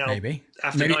this now,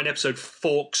 after 9 episodes,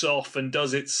 forks off and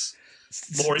does its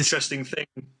more interesting thing.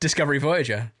 Discovery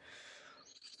Voyager.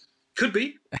 Could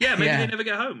be. Yeah. Maybe they never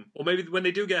get home, or maybe when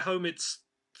they do get home, it's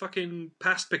fucking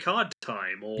past Picard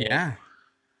time, or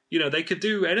they could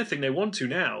do anything they want to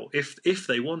now if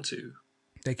they want to.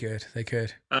 They could.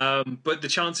 But the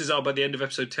chances are by the end of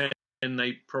episode 10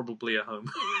 they probably are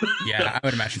home. Yeah, I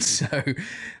would imagine so.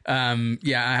 I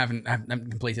haven't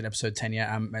completed episode 10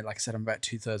 yet. Like I said, I'm about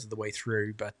 2/3 of the way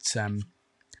through, but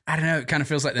I don't know. It kind of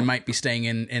feels like they might be staying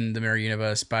in the mirror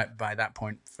universe by that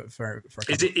point for a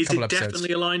couple, is it episodes.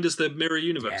 Definitely aligned as the mirror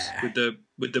universe with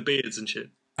the beards and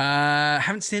shit?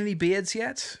 Haven't seen any beards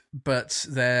yet, but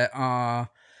there are.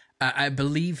 I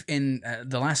believe in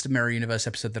the last Mirror Universe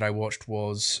episode that I watched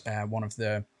was one of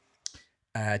the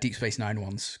Deep Space Nine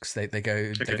ones, because they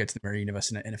go to the Mirror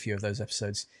Universe in a few of those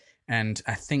episodes, and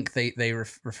I think they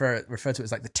refer to it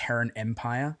as like the Terran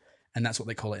Empire, and that's what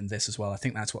they call it in this as well. I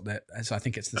think that's what so I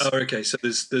think it's this. Oh, okay. So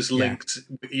there's linked,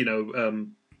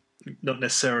 not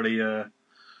necessarily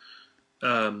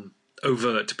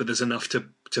overt, but there's enough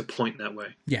to point that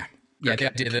way. Yeah. Yeah,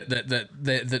 the idea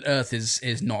that Earth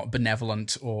is not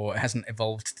benevolent or hasn't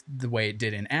evolved the way it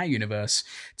did in our universe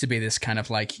to be this kind of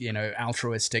like,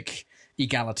 altruistic,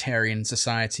 egalitarian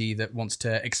society that wants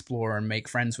to explore and make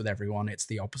friends with everyone. It's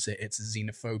the opposite. It's a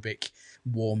xenophobic,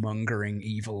 warmongering,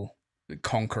 evil,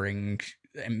 conquering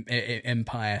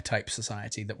empire type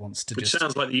society that wants to Which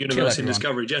sounds like the universe in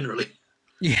Discovery generally.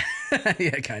 Yeah,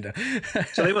 yeah, kind of.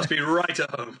 So they must be right at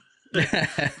home.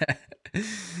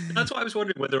 That's why I was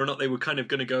wondering whether or not they were kind of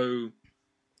going to go,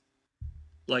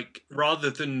 like, rather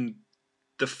than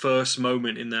the first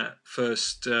moment in that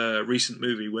first recent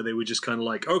movie where they were just kind of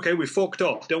like, okay, we fucked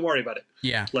off, don't worry about it.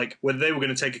 Yeah. Like, whether they were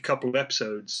going to take a couple of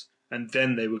episodes and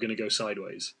then they were going to go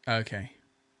sideways. Okay.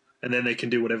 And then they can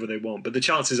do whatever they want. But the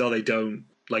chances are they don't.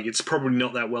 Like, it's probably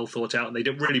not that well thought out, and they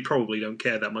probably don't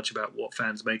care that much about what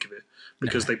fans make of it,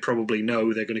 because they probably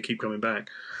know they're going to keep coming back.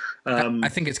 I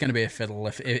think it's going to be a fiddle.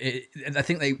 I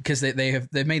think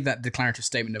they've made that declarative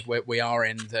statement of we are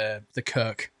in the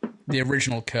Kirk, the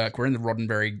original Kirk. We're in the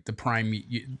Roddenberry, the Prime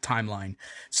timeline.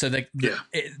 So the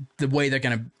way they're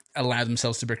going to allow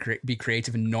themselves to be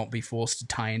creative and not be forced to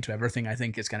tie into everything, I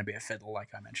think is going to be a fiddle, like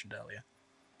I mentioned earlier.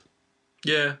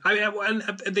 Yeah, and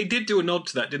they did do a nod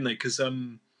to that, didn't they? Because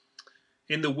in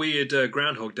the weird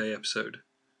Groundhog Day episode,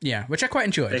 yeah, which I quite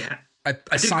enjoyed.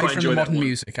 Aside from the modern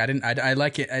music, I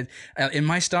like it. In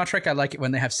my Star Trek, I like it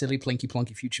when they have silly, plinky,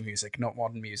 plonky future music, not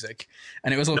modern music,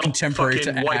 and it was all not contemporary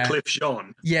to Wycliffe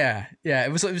Jean. Yeah,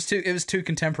 it was too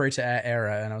contemporary to our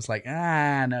era, and I was like,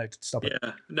 no, stop it.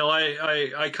 Yeah, no,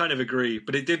 I kind of agree,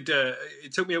 but it did.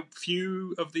 It took me a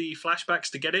few of the flashbacks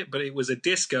to get it, but it was a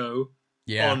disco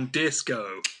on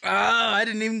disco. Oh, I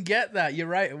didn't even get that. You're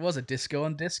right, it was a disco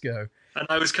on disco, and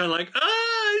I was kind of like,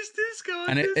 it's disco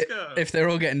on disco. If they're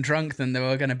all getting drunk, then there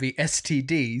were going to be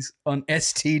STDs on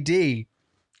STD.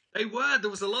 They were.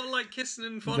 There was a lot of like kissing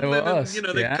and fondling, and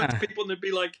they'd cut to people and they'd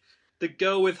be like the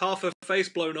girl with half her face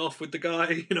blown off with the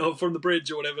guy, from the bridge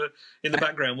or whatever in the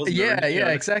background, wasn't there? Yeah,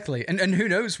 exactly. And who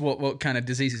knows what kind of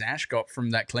diseases Ash got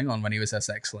from that Klingon when he was a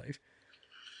sex slave.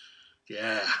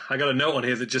 Yeah, I got a note on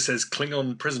here that just says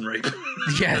Klingon prison rape.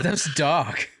 Yeah, that's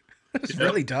dark. That's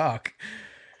really dark.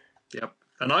 Yep.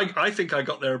 And I think I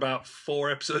got there about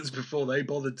 4 episodes before they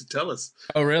bothered to tell us.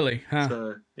 Oh, really? Huh.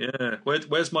 So, yeah.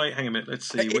 Where's my... Hang a minute. Let's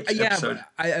see. Which episode?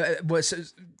 So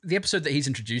the episode that he's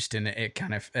introduced in, it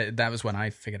kind of... that was when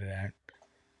I figured it out.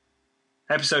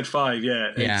 Episode 5,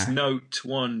 yeah. It's note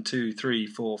 1, 2, 3,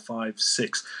 4, 5,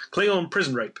 6. Klingon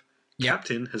prison rape. Yep.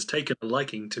 Captain has taken a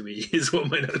liking to me, is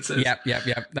what my note says. Yep.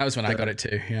 That was when I got it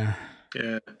too, yeah.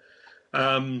 Yeah.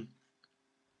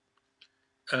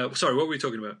 Sorry, what were we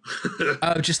talking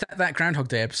about? Just that Groundhog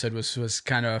Day episode was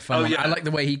kind of a fun one. I like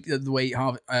the way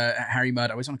Harry Mudd.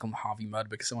 I always want to call him Harvey Mudd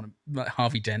because I want to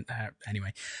Harvey Dent.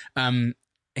 Anyway,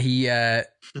 he I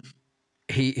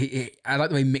like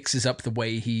the way he mixes up the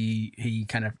way he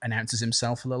kind of announces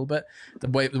himself a little bit. The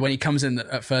way when he comes in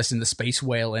at first in the space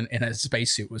whale in a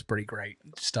spacesuit was pretty great.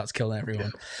 Just starts killing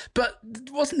everyone. Yeah. But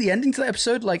wasn't the ending to that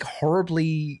episode like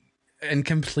horribly and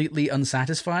completely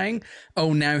unsatisfying?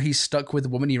 Oh, now he's stuck with the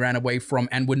woman he ran away from,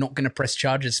 and we're not going to press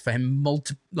charges for him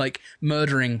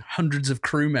murdering hundreds of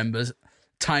crew members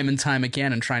time and time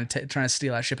again and trying to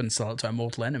steal our ship and sell it to our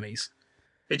mortal enemies.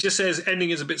 It just says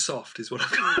ending is a bit soft, is what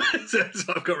I've got.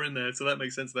 So I've got written there, so that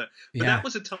makes sense there. But that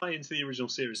was a tie into the original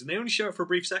series, and they only show it for a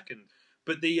brief second.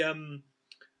 But the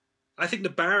I think the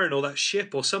Baron or that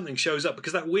ship or something shows up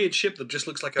because that weird ship that just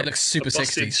looks like a super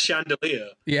 60s chandelier.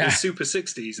 Yeah, is super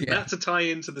 60s. And that's a tie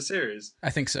into the series.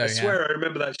 I think so. I swear I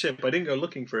remember that ship. I didn't go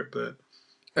looking for it, but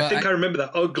I think I remember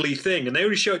that ugly thing. And they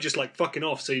only show it just like fucking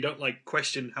off, so you don't like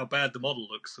question how bad the model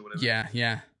looks or whatever.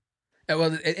 Yeah.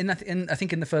 Well, I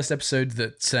think in the first episode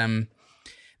that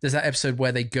there's that episode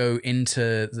where they go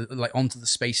into onto the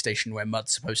space station where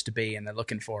Mudd's supposed to be, and they're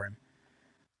looking for him.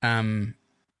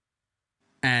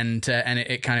 And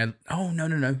it kind of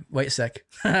no wait a sec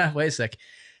I'm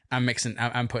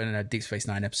putting a Deep Space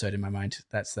Nine episode in my mind.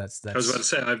 That's I was about to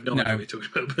say I have no idea what you're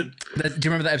talking about. Do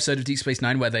you remember that episode of Deep Space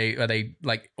Nine where they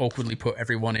like awkwardly put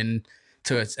everyone in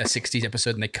to a 60s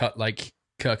episode and they cut like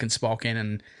Kirk and Spock in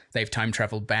and they've time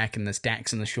traveled back and there's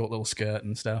Dax in the short little skirt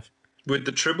and stuff with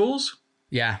the Tribbles?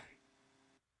 Yeah,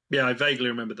 I vaguely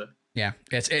remember that. Yeah,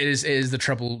 it is the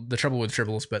trouble with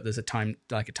Tribbles, but there's a time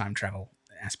travel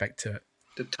aspect to it.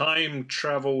 The time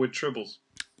travel with Tribbles.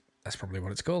 That's probably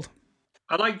what it's called.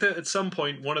 I like that at some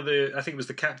point I think it was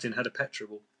the captain, had a pet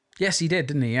Tribble. Yes, he did,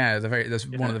 didn't he? Yeah,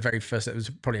 one of the very first. It was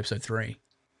probably episode 3.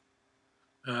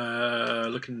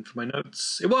 Looking for my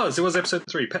notes. It was episode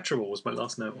 3. Pet Tribble was my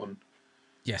last note on.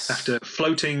 Yes. After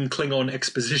floating Klingon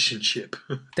exposition ship.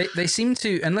 they seem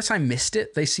to, unless I missed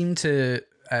it, they seem to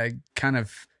kind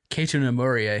of Keita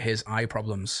Nomura his eye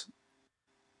problems.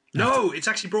 No, it's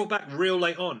actually brought back real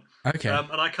late on. Okay.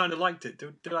 And I kind of liked it.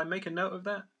 Did I make a note of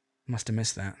that? Must have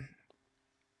missed that.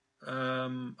 I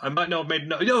might not have made a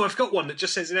note. No, I've got one that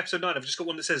just says in episode 9, I've just got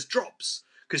one that says drops.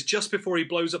 Because just before he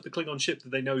blows up the Klingon ship that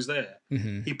they know is there,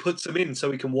 he puts them in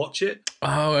so he can watch it.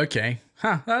 Oh, okay.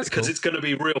 Huh, that's because cool. It's going to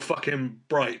be real fucking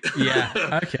bright.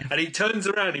 Yeah, okay. And he turns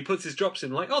around, he puts his drops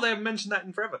in, like, they haven't mentioned that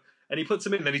in forever. And he puts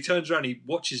them in, then he turns around, he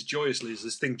watches joyously as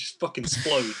this thing just fucking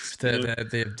explodes.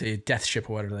 the death ship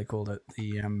or whatever they called it.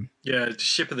 Yeah, the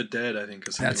Ship of the Dead, I think.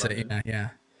 Or something that's like it, that.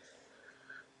 Yeah.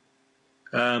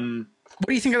 What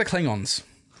do you think of the Klingons?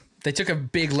 They took a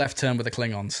big left turn with the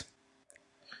Klingons.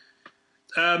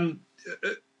 In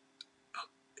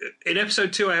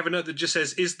episode 2, I have a note that just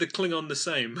says, "Is the Klingon the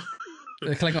same?"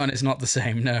 The Klingon is not the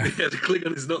same. No. Yeah, the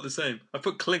Klingon is not the same. I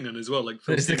put Klingon as well, like.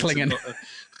 It's the Klingon.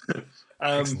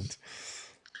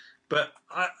 But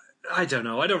I don't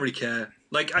know. I don't really care.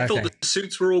 Like, I thought the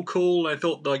suits were all cool. I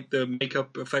thought like the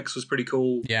makeup effects was pretty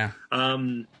cool. Yeah.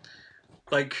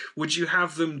 Like, would you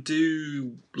have them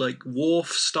do like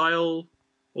Worf style,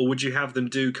 or would you have them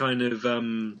do kind of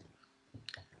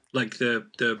like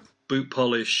the boot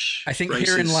polish. I think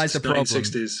herein lies the problem.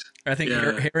 1960s. I think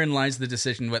herein lies the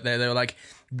decision where they were like,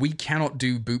 we cannot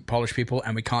do boot polish people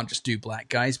and we can't just do black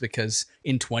guys because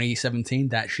in 2017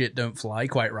 that shit don't fly,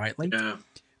 quite rightly. Yeah.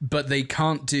 But they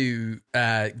can't do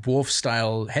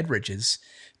Worf-style head ridges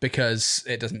because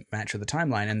it doesn't match with the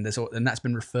timeline, and that's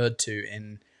been referred to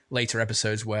in later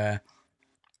episodes where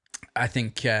I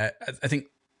think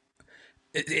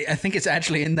it's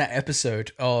actually in that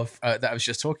episode of that I was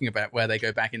just talking about where they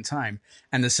go back in time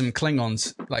and there's some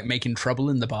Klingons like making trouble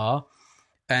in the bar,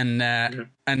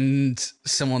 and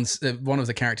someone's one of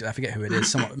the characters, I forget who it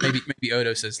is, maybe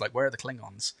Odo says like, where are the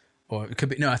Klingons? Or it could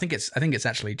be, no, I think it's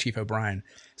actually Chief O'Brien.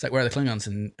 It's like, where are the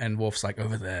Klingons? And Worf's like,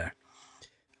 over there,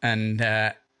 and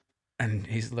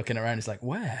he's looking around. He's like,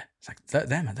 where? It's like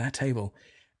them at that table,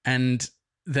 and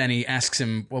then he asks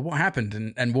him, well, what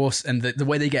happened? And Worf, and the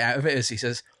way they get out of it is he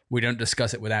says, we don't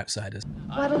discuss it with outsiders.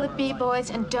 What'll it be, boys?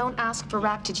 And don't ask for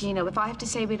Raktajino. If I have to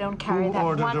say we don't carry that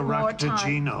one more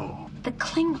time. The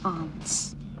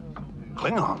Klingons.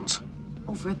 Klingons?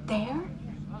 Over there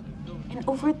and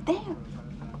over there.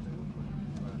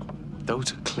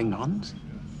 Those are Klingons?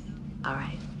 All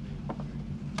right.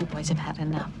 You boys have had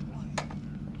enough.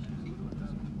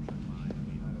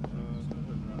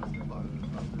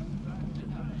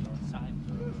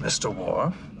 Mr.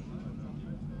 Worf?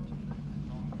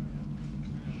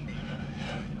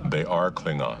 They are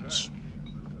Klingons.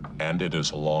 And it is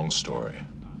a long story.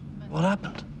 What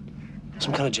happened?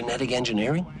 Some kind of genetic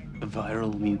engineering? A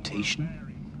viral mutation?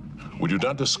 We do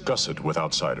not discuss it with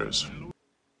outsiders.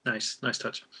 Nice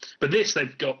touch. But this,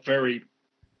 they've got very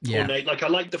ornate. Like, I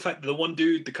like the fact that the one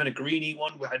dude, the kind of greeny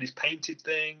one, had his painted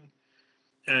thing,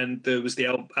 and there was the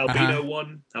albino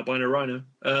one, albino rhino.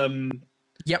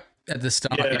 Yep, at the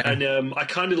start. Yeah, and I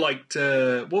kind of liked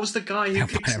what was the guy who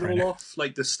kicks it all off?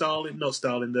 Like the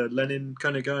the Lenin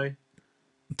kind of guy.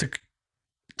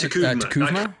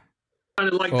 T'Kuvma? I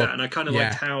kind of like that, and I kind of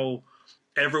liked how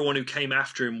everyone who came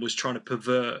after him was trying to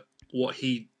pervert what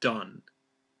he'd done.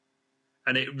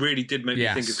 And it really did make me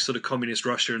think of sort of communist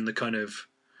Russia and the kind of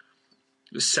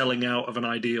selling out of an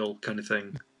ideal kind of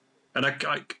thing. And I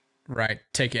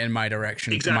take it in my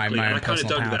direction. Exactly. My and I kind of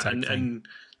dug that. And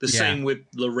the same with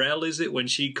L'Rell, is it, when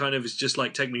she kind of is just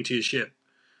like, take me to your ship.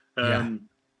 And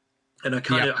I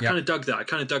kind of dug that. I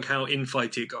kind of dug how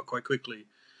infighty it got quite quickly,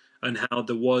 and how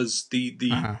there was the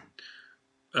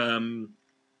kind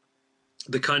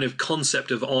of concept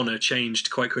of honor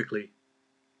changed quite quickly.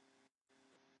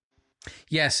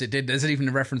 Yes, it did. There's even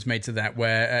a reference made to that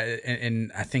where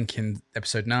I think in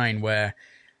episode 9 where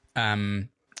Burnham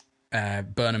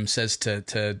says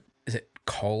to is it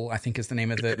Cole, I think is the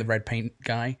name of the red paint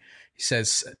guy. He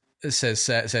says you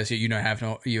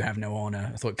have no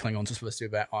honor. I thought Klingons were supposed to be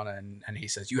about honor, and he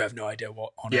says you have no idea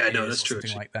what honor is. That's true.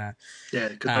 Something like that. Yeah,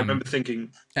 because I remember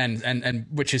thinking and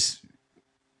which is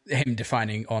him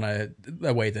defining honor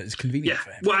a way that is convenient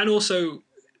for him. Well, and also,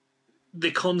 the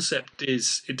concept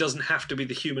is, it doesn't have to be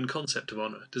the human concept of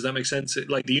honor. Does that make sense?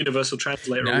 Like the universal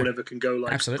translator or whatever can go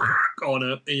like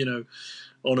honor,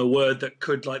 on a word that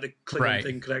could, like the Klingon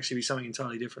thing could actually be something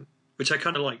entirely different, which I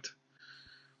kind of liked.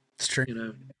 It's true.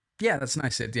 Yeah, that's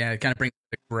nice. It kind of brings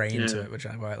the grey into it, which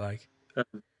I quite like.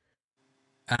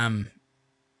 Silence.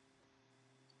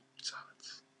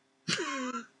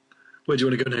 Where do you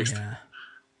want to go next? Yeah.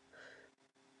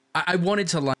 I wanted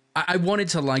to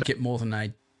like it more than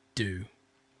I do.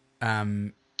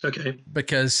 Okay.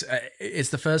 Because it's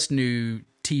the first new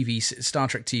Star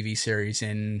Trek TV series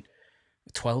in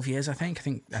 12 years, I think.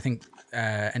 I think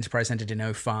Enterprise ended in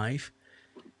 2005.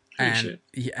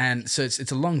 And so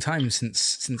it's a long time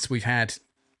since we've had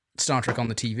Star Trek on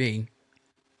the TV.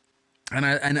 And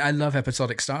I love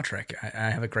episodic Star Trek. I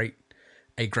have a great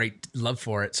love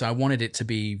for it. So I wanted it to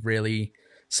be really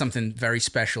something very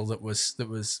special that was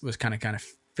kind of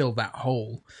fill that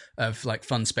hole of like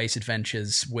fun space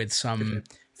adventures with some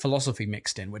philosophy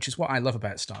mixed in, which is what I love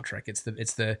about Star Trek. It's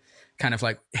the kind of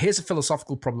like, here's a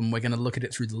philosophical problem, we're going to look at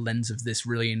it through the lens of this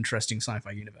really interesting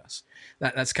sci-fi universe.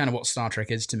 That's kind of what Star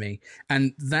Trek is to me,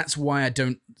 and that's why I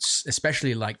don't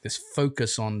especially like this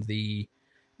focus on the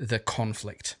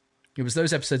conflict. It was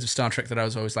those episodes of Star Trek that I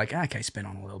was always like, okay, spin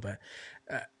on a little bit,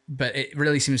 but it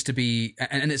really seems to be,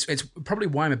 and it's probably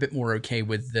why I'm a bit more okay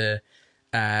with the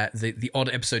odd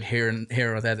episode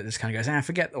here or there that just kind of goes,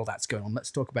 forget all that's going on.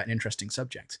 Let's talk about an interesting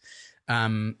subject.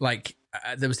 There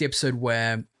was the episode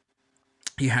where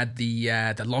you had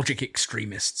the logic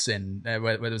extremists in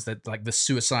where there was the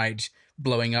suicide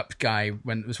blowing up guy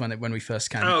when we first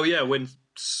kind of when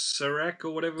Sarek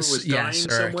or whatever was dying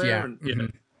Sarek, somewhere.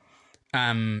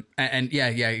 and yeah,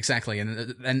 exactly,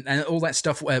 and all that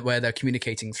stuff where they're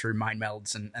communicating through mind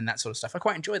melds and that sort of stuff. I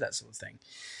quite enjoy that sort of thing.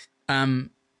 And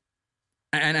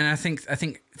I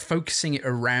think focusing it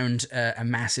around a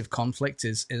massive conflict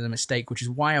is a mistake, which is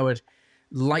why I would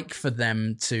like for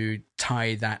them to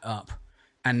tie that up,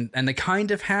 and they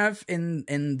kind of have in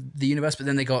the universe, but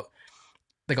then they got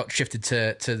shifted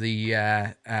to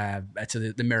the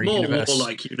mirror universe,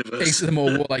 warlike universe. It's the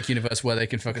more warlike universe where they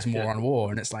can focus more on war,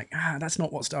 and it's like that's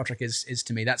not what Star Trek is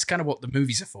to me. That's kind of what the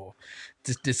movies are for.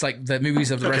 It's like the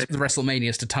movies of the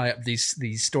WrestleManias to tie up these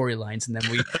storylines, and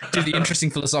then we do the interesting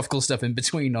philosophical stuff in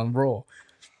between on Raw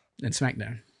and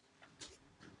SmackDown.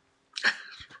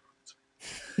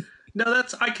 No,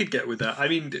 I could get with that. I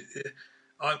mean,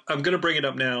 I'm going to bring it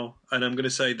up now, and I'm going to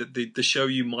say that the show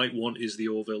you might want is the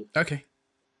Orville. Okay.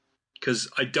 Because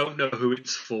I don't know who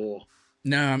it's for.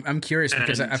 No, I'm curious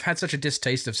because I've had such a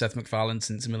distaste of Seth MacFarlane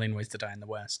since A Million Ways to Die in the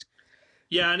West.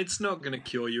 Yeah, and it's not going to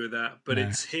cure you of that, but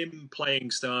it's him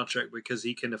playing Star Trek because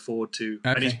he can afford to.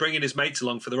 Okay. And he's bringing his mates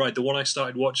along for the ride. The one I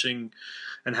started watching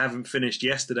and haven't finished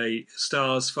yesterday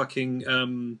stars fucking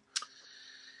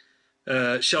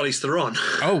Charlize Theron.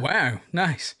 Oh, wow.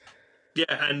 Nice. Yeah,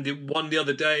 and the one the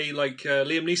other day,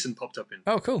 Liam Neeson popped up in.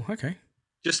 Oh, cool. Okay.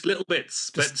 Just little bits,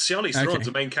 but Charlize Theron's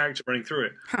the main character running through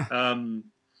it. Huh.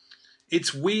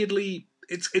 It's weirdly,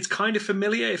 it's kind of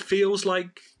familiar. It feels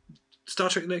like Star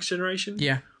Trek: The Next Generation.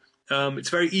 Yeah. It's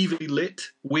very evenly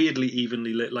lit, weirdly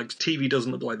evenly lit. Like TV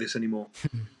doesn't look like this anymore,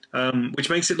 which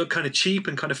makes it look kind of cheap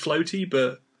and kind of floaty,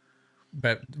 but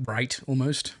right,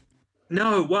 almost.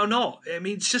 No, well, not. I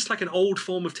mean, it's just like an old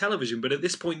form of television, but at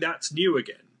this point, that's new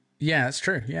again. Yeah, that's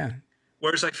true. Yeah.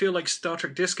 Whereas I feel like Star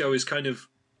Trek Disco is kind of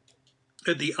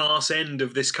at the arse end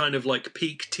of this kind of like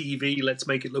peak TV, let's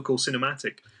make it look all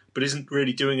cinematic, but isn't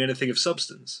really doing anything of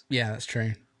substance. Yeah, that's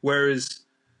true. Whereas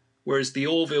the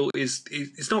Orville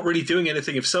it's not really doing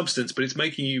anything of substance, but it's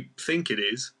making you think it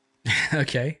is.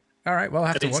 Okay. All right. Well, I'll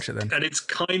have to watch it then. And it's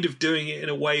kind of doing it in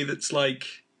a way that's like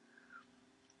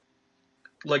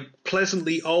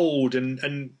pleasantly old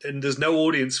and there's no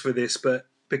audience for this, but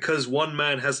because one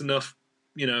man has enough,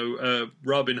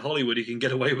 rub in Hollywood, he can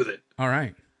get away with it. All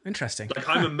right. Interesting.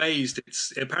 I'm amazed.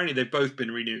 Apparently they've both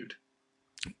been renewed.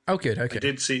 Oh, good. Okay. I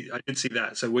did see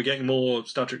that. So we're getting more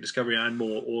Star Trek Discovery and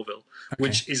more Orville,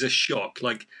 which is a shock.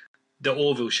 Like the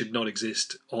Orville should not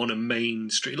exist on a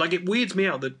mainstream. Like it weirds me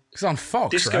out that it's on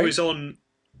Fox. Disco right? is on.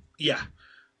 Yeah.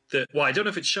 I don't know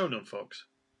if it's shown on Fox.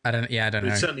 I don't know.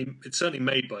 It's certainly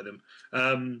made by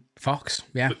them. Fox.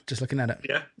 Yeah. Just looking at it.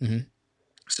 Yeah. Mm-hmm.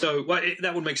 So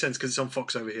that would make sense because it's on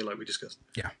Fox over here, like we discussed.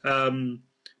 Yeah.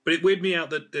 But it weirded me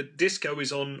out that the Disco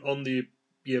is on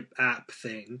your app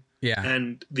thing. Yeah.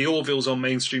 And the Orville's on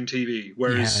mainstream TV.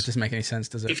 Whereas it doesn't make any sense,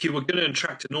 does it? If you were going to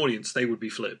attract an audience, they would be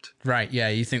flipped. Right, yeah.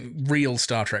 You think real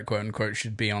Star Trek, quote unquote,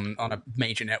 should be on a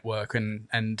major network and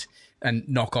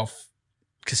knockoff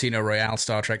Casino Royale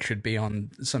Star Trek should be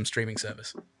on some streaming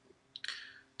service.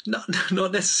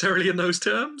 Not necessarily in those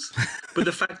terms, but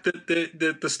the fact that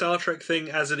the Star Trek thing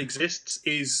as it exists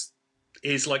is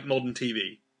like modern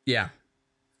TV. Yeah.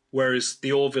 Whereas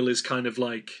the Orville is kind of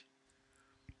like,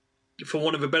 for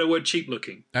want of a better word, cheap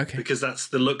looking. Okay. Because that's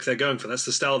the look they're going for. That's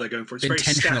the style they're going for. It's very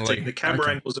static. The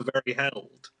camera angles are very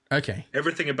held. Okay.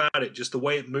 Everything about it, just the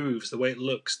way it moves, the way it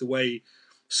looks, the way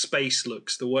space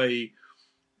looks, the way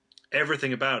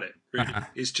everything about it really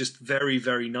is just very,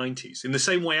 very 90s. In the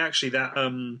same way, actually, that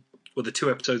the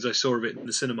 2 episodes I saw of it in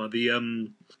the cinema, the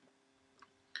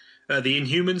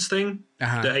Inhumans thing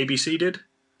that ABC did,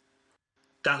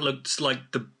 that looks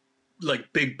like the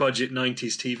big budget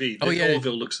 90s TV. The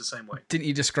Orville looks the same way. Didn't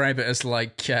you describe it as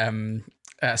like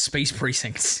Space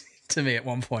Precincts to me at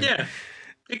one point? Yeah.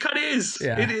 It kind of is.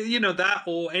 Yeah. That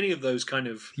or any of those kind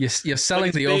of. You're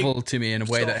selling the Orville to me in a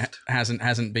way that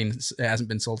hasn't been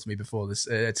sold to me before. It's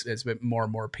a bit more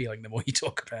and more appealing the more you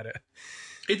talk about it.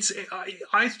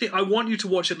 I think I want you to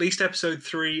watch at least episode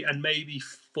 3 and maybe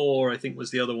 4. I think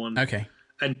was the other one. Okay.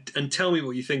 And tell me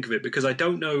what you think of it, because I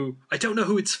don't know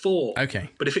who it's for. Okay.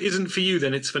 But if it isn't for you,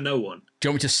 then it's for no one. Do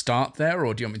you want me to start there,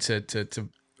 or do you want me to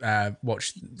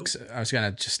watch? I was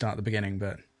going to just start at the beginning,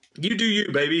 but you do you,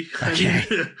 baby. Okay. I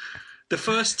mean, the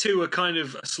first 2 are kind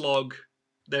of a slog.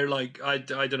 They're like I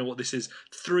don't know what this is.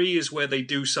 3 is where they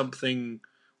do something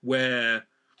where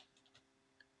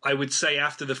I would say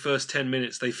after the first 10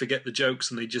 minutes they forget the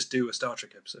jokes and they just do a Star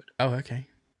Trek episode. Oh, okay.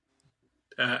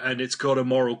 And it's got a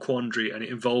moral quandary, and it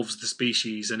involves the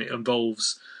species, and it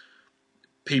involves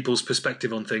people's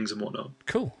perspective on things and whatnot.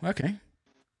 Cool. Okay.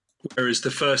 Whereas the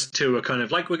first 2 are kind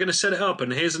of like, we're going to set it up,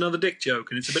 and here's another dick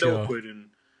joke, and it's a bit awkward. And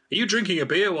are you drinking a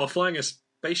beer while flying a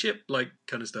spaceship? Like,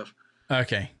 kind of stuff.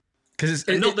 Okay. Because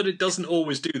not that it doesn't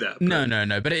always do that. But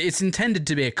no. But it's intended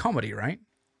to be a comedy, right?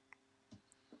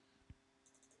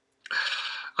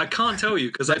 I can't tell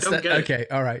you because I don't get it. Okay,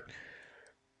 all right.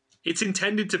 It's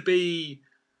intended to be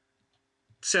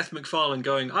Seth MacFarlane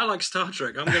going, I like Star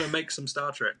Trek. I'm going to make some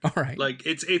Star Trek. All right. Like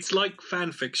it's like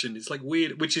fan fiction. It's like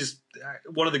weird, which is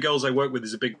one of the girls I work with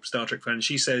is a big Star Trek fan. And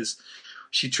she says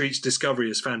she treats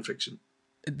Discovery as fan fiction.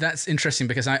 That's interesting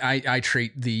because I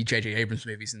treat the J.J. Abrams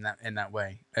movies in that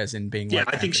way, as in being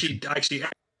I think she actually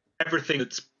everything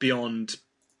that's beyond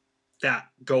that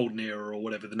golden era or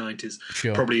whatever the 90s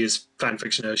probably is fan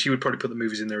fiction. She would probably put the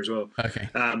movies in there as well. Okay.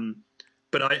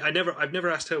 But I've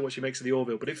never asked her what she makes of the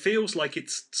Orville, but it feels like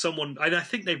it's someone. And I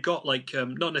think they've got like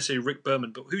not necessarily Rick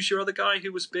Berman, but who's your other guy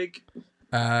who was big?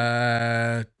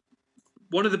 One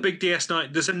of the big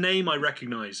DS9. There's a name I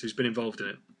recognise who's been involved in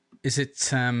it. Is it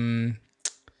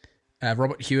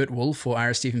Robert Hewitt Wolf or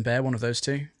Ira Stephen Bear? One of those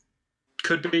two.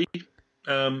 Could be.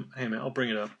 Hey man, I'll bring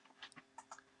it up.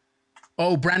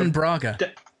 Oh, Brannon Braga.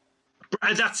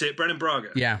 That's it, Brannon Braga.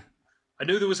 Yeah. I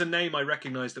knew there was a name I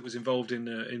recognised that was involved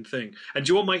in Thing. And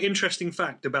do you want my interesting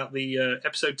fact about the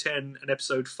episode 10 and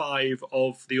episode 5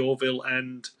 of the Orville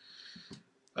and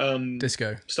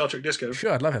Disco Star Trek Disco?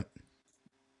 Sure, I'd love it.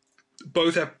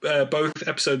 Both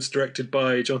episodes directed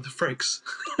by Jonathan Frakes.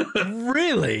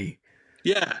 Really?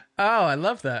 Yeah. Oh, I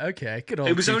love that. Okay, good old.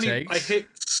 It was only takes. I hit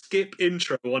skip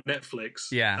intro on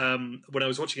Netflix. Yeah. When I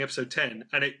was watching episode 10,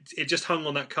 and it just hung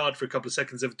on that card for a couple of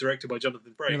seconds of directed by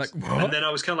Jonathan Frakes. You're like, what? And then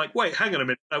I was kind of like, wait, hang on a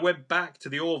minute. I went back to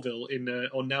the Orville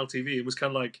on Now TV and was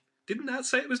kind of like, didn't that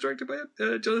say it was directed by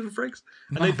Jonathan Frakes?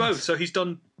 And they both. So he's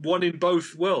done one in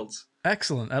both worlds.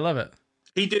 Excellent. I love it.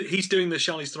 He's doing the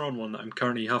Charlize Theron one that I'm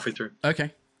currently halfway through.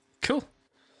 Okay, cool.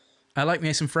 I like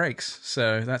me some Frakes,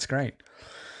 so that's great.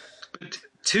 But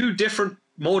two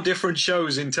more different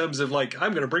shows in terms of like,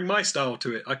 I'm going to bring my style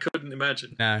to it. I couldn't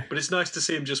imagine. No. But it's nice to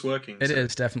see him just working. It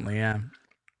is, definitely, yeah.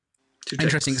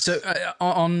 Interesting. So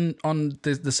on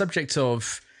the subject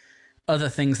of other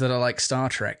things that are like Star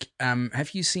Trek,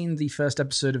 have you seen the first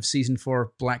episode of season 4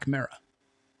 of Black Mirror?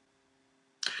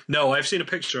 No, I've seen a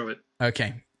picture of it.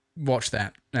 Okay. Watch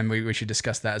that, and we should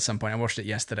discuss that at some point. I watched it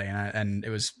yesterday, and it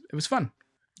was fun.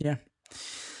 Yeah.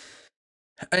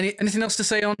 Anything else to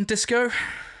say on Disco?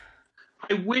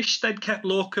 I wish they'd kept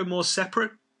Lorca more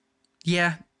separate.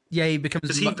 Yeah, he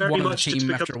becomes one of the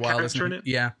team after a while, doesn't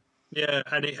he? Yeah,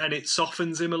 and it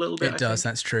softens him a little bit. It does.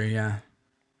 That's true. Yeah.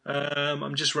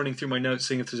 I'm just running through my notes,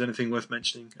 seeing if there's anything worth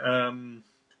mentioning.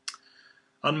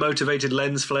 Unmotivated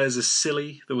lens flares are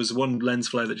silly. There was one lens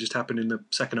flare that just happened in the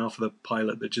second half of the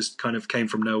pilot that just kind of came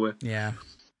from nowhere. Yeah.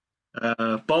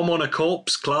 Bomb on a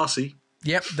corpse, classy.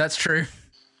 Yep, that's true.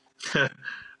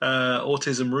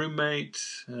 Autism roommate.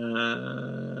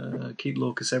 Keep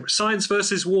Lorca separate. Science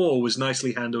versus War was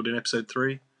nicely handled in episode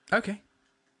 3. Okay.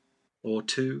 Or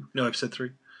 2. No, episode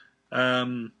 3.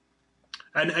 And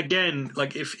again,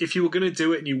 like if you were going to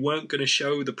do it and you weren't going to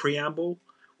show the preamble,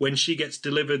 when she gets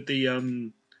delivered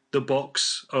the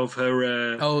box of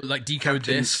her like decode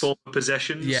this former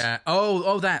possessions. Yeah.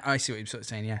 Oh, that I see what you're sort of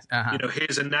saying. Yeah. Uh-huh. You know,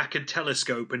 here's a knackered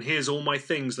telescope, and here's all my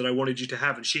things that I wanted you to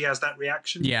have, and she has that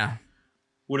reaction. Yeah.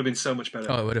 Would have been so much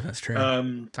better. Oh, it would have. That's true.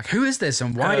 It's like, who is this,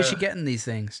 and why is she getting these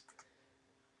things?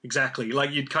 Exactly. Like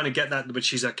you'd kind of get that, but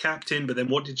she's a captain. But then,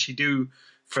 what did she do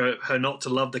for her not to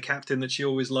love the captain that she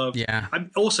always loved? Yeah.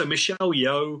 Also, Michelle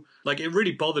Yeoh. Like it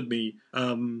really bothered me.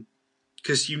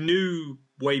 Because you knew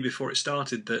way before it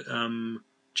started that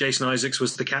Jason Isaacs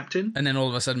was the captain. And then all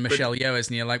of a sudden Michelle Yeoh is,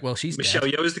 and you're like, well, she's Michelle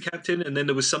dead. Yeoh is the captain, and then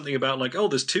there was something about like, oh,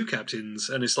 there's 2 captains.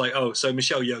 And it's like, oh, so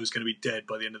Michelle Yeoh is going to be dead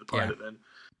by the end of the pilot then.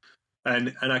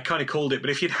 And I kind of called it.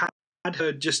 But if you'd had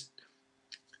her just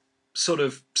sort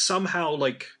of somehow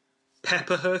like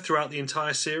pepper her throughout the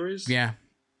entire series. Yeah.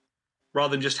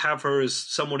 Rather than just have her as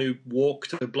someone who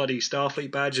walked a bloody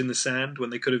Starfleet badge in the sand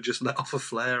when they could have just let off a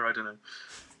flare. I don't know.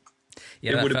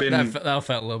 Yeah, that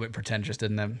felt a little bit pretentious,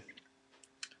 didn't it?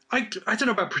 I don't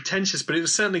know about pretentious, but it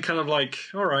was certainly kind of like,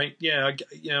 all right,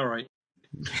 all right.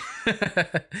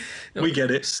 We get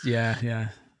it. Yeah.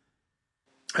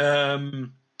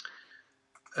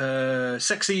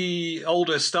 Sexy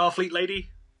older Starfleet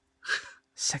lady.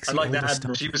 Sexy. I like that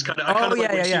admiral. She was kind of. I kind of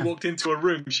like when she walked into a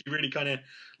room. She really kind of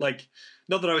like.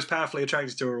 Not that I was powerfully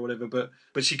attracted to her or whatever, but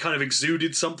she kind of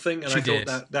exuded something, and I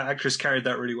thought that actress carried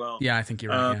that really well. Yeah, I think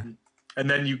you're right. And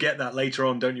then you get that later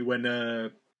on, don't you?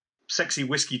 When sexy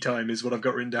whiskey time is what I've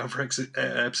got written down for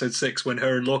episode 6, when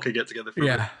her and Lorca get together.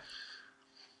 Yeah.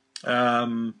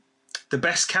 The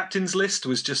best captains list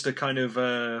was just a kind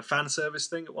of fan service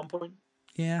thing at one point.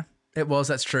 Yeah, it was.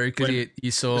 That's true, because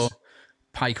you saw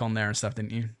Pike on there and stuff,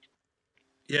 didn't you?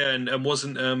 Yeah, and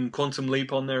wasn't Quantum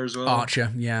Leap on there as well?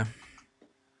 Archer, yeah.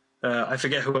 I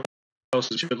forget who else,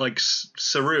 but like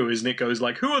Saru, isn't it? Goes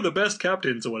like, who are the best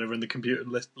captains or whatever, and the computer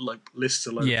lists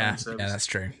a load. Yeah, that's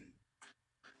true.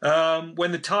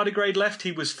 When the tardigrade left,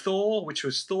 he was Thor, which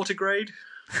was Thortigrade.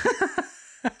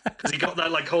 Because he got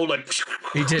that like whole like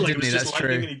he did, like, didn't he? That's true.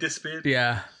 And he disappeared.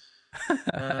 Yeah,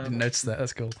 I didn't notice that.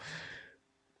 That's cool.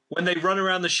 When they run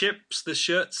around the ships, the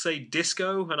shirts say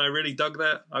disco, and I really dug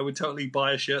that. I would totally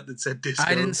buy a shirt that said disco.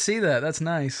 I didn't see that. That's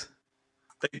nice.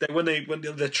 When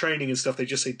they're training and stuff, they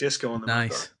just say disco on them.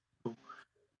 Nice.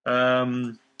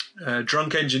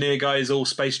 Drunk engineer guy is all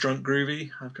space drunk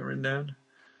groovy. I've got written down.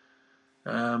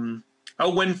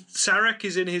 When Sarek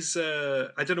is in his,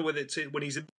 I don't know whether it's when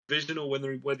he's in vision or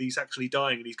whether he's actually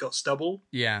dying and he's got stubble.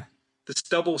 Yeah. The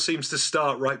stubble seems to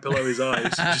start right below his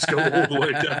eyes and just go all the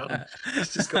way down.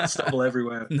 He's just got stubble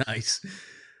everywhere. Nice.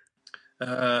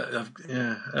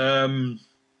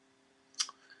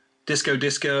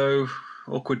 Disco,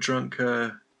 awkward drunk.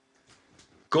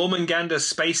 Gormanganda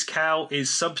Space Cow is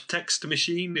subtext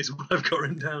machine is what I've got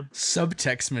written down.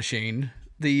 Subtext machine.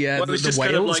 The whale,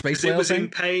 kind of like, space whale it was thing? in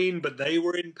pain, but they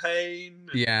were in pain.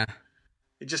 Yeah.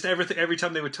 It just every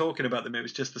time they were talking about them, it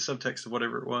was just the subtext of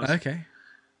whatever it was. Okay.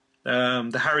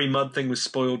 The Harry Mudd thing was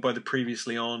spoiled by the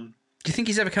previously on. Do you think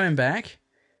he's ever coming back?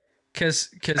 Because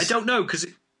I don't know, because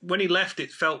when he left,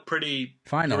 it felt pretty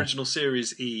final. Original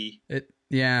series E.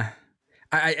 Yeah.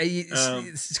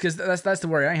 Because that's the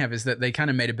worry I have, is that they kind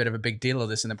of made a bit of a big deal of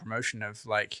this in the promotion of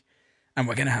like, and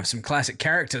we're going to have some classic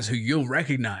characters who you'll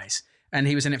recognize. And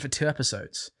he was in it for 2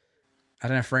 episodes. I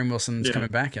don't know if Rainn Wilson's coming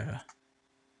back ever.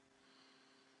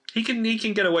 He can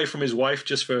get away from his wife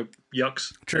just for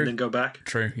yucks. True. And then go back.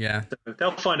 True, yeah. So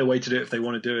they'll find a way to do it if they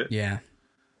want to do it. Yeah.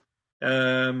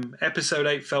 Episode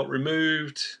 8 felt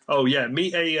removed. Oh yeah,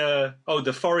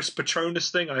 the Forest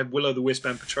Patronus thing. I have Will-O-the-Wisp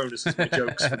and Patronus as my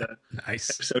jokes for the nice.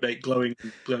 Episode 8 glowing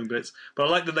bits. But I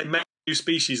like that they met a new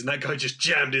species and that guy just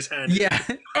jammed his hand. Yeah.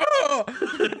 Oh!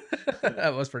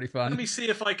 That was pretty fun. Let me see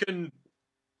if I can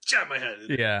jam my hand.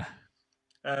 Yeah.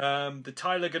 The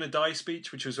Tyler Gonna Die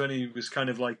speech, which was when he was kind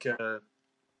of like, I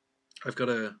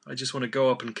just want to go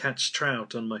up and catch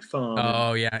trout on my farm.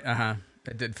 Oh yeah,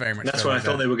 It did very much. That's when I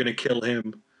thought they were going to kill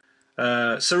him.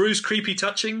 Saru's creepy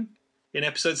touching in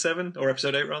episode 7 or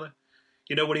episode 8 rather.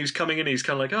 You know, when he was coming in, he's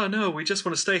kind of like, "Oh no, we just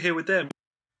want to stay here with them."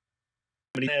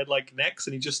 And he had like necks,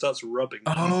 and he just starts rubbing.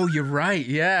 Oh, you're right.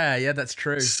 Yeah, that's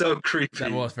true. So creepy.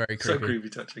 That was very creepy. So creepy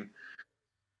touching.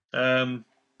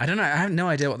 I don't know. I have no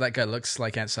idea what that guy looks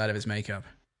like outside of his makeup.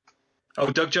 Oh,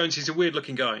 Doug Jones. He's a weird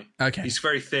looking guy. Okay. He's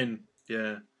very thin.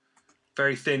 Yeah.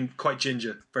 Very thin, quite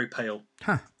ginger, very pale.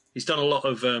 Huh. He's done a lot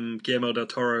of Guillermo del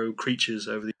Toro creatures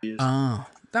over the years. Oh,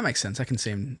 that makes sense. I can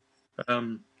see him.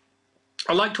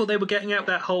 I liked what they were getting at,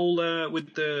 that whole,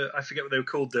 with the, I forget what they were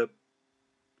called,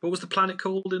 what was the planet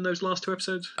called in those last 2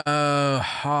 episodes?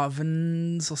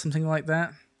 Harvens or something like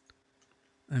that.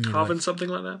 Harvin, something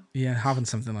like that? Yeah, Harvin,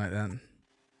 something like that.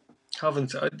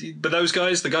 Harvin, but those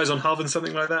guys, the guys on Harvin,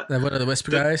 something like that? They're one of the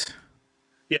Whisper guys?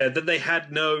 Yeah, that they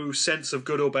had no sense of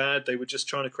good or bad. They were just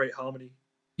trying to create harmony.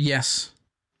 Yes.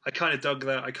 I kind of dug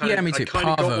that. Me too. I kind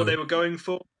of got what they were going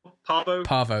for.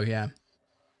 Parvo, yeah.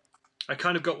 I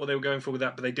kind of got what they were going for with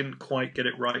that, but they didn't quite get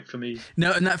it right for me.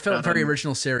 No, and that felt very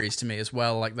original series to me as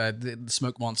well. Like the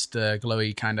smoke monster,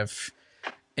 glowy kind of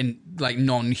in like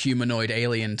non-humanoid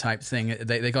alien type thing.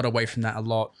 They got away from that a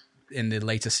lot in the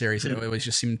later series. It always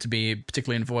just seemed to be,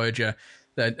 particularly in Voyager,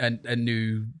 a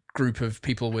new group of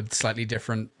people with slightly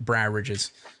different brow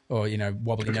ridges or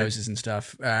wobbly noses and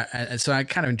stuff. And so I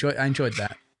kind of enjoyed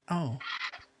that. Oh,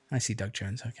 I see Doug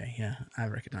Jones. Okay, yeah, I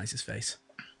recognize his face.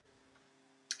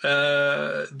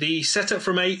 The setup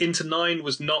from 8 into 9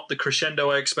 was not the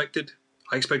crescendo I expected.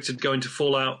 I expected to go into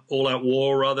all out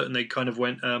war rather, and they kind of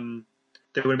went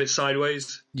they went a bit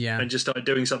sideways. Yeah, and just started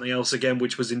doing something else again,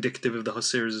 which was indicative of the whole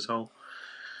series as a whole.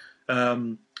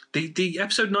 The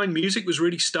episode 9 music was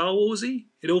really Star Warsy.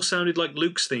 It all sounded like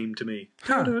Luke's theme to me.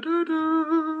 Huh.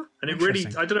 And it really,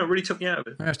 I don't know, it really took me out of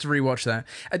it. I have to rewatch that.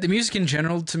 The music in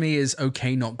general to me is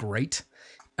okay, not great.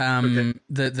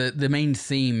 The main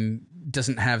theme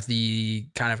doesn't have the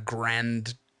kind of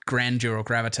grandeur or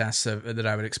gravitas that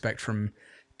I would expect from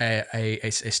a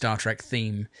Star Trek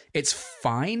theme. It's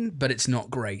fine, but it's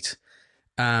not great.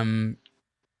 The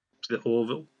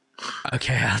Orville.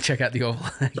 Okay, I'll check out the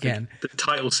Orville again. The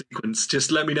title sequence.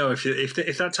 Just let me know if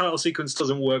that title sequence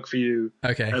doesn't work for you.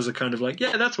 Okay. As a kind of like,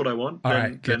 yeah, that's what I want. All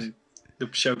right, good. Then the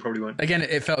show probably won't. Again,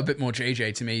 it felt a bit more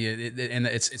JJ to me, in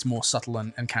that it's more subtle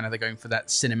and kind of they're going for that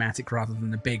cinematic rather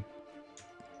than the big,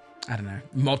 I don't know,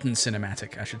 modern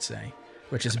cinematic, I should say.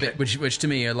 which is a bit, which to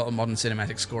me, a lot of modern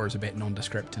cinematic score is a bit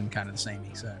nondescript and kind of the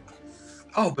samey. So.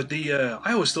 Oh, but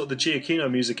I always thought the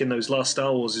Giacchino music in those last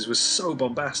Star Warses was so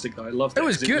bombastic that I loved it. It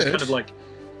was good. It was kind of like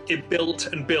it built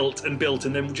and built and built,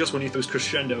 and then just when you thought it was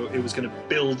crescendo, it was going to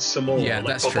build some more. Yeah,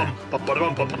 that's true. Yeah,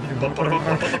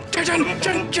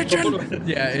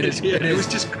 it is. It was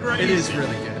just crazy. It is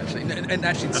really good, actually. And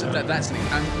actually, that's the thing.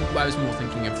 I was more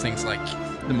thinking of things like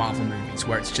the Marvel movies,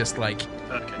 where it's just like,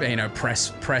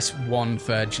 press one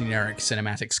for generic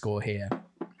cinematic score here.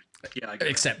 Yeah,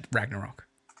 except Ragnarok.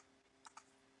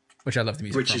 Which I love the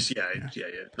music. Which from. is yeah.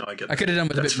 No, I get that. I could have done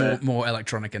with a bit more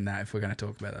electronic in that if we're going to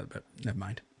talk about that, but never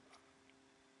mind.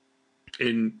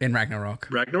 In Ragnarok.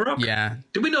 Ragnarok? Yeah.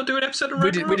 Did we not do an episode on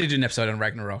Ragnarok? We did do an episode on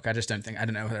Ragnarok. I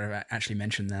don't know whether I actually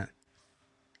mentioned that.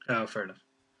 Oh, fair enough.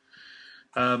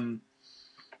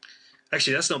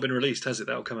 Actually, that's not been released, has it?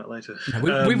 That'll come out later.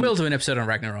 No, we will do an episode on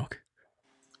Ragnarok.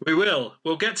 We will.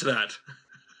 We'll get to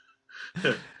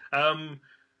that.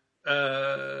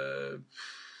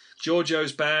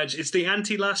 Giorgio's badge. It's the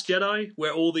anti-Last Jedi,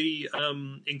 where all the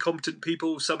incompetent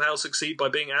people somehow succeed by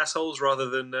being assholes rather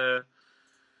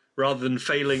than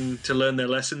failing to learn their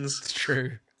lessons. It's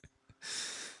true.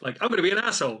 Like, I'm going to be an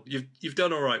asshole. You've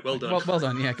done all right. Well done. Well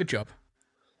done. Yeah, good job.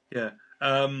 Yeah.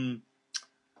 The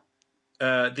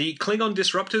Klingon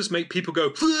disruptors make people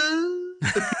go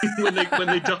when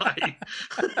they die.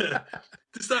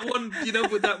 There's that one,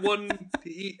 with that one,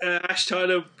 Ash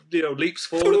Tyler, leaps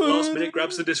forward at the last minute,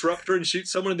 grabs the disruptor and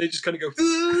shoots someone, and they just kind of go,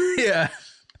 yeah.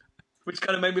 Which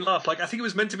kind of made me laugh. Like, I think it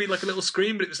was meant to be like a little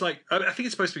scream, but it was like, I think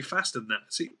it's supposed to be faster than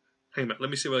that. See, hang on, let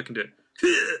me see what I can do.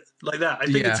 Like that. I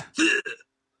think it's,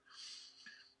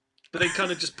 but they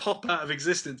kind of just pop out of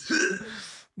existence.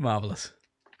 Marvelous.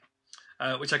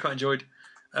 Which I quite enjoyed.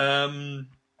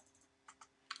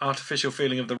 Artificial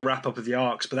feeling of the wrap up of the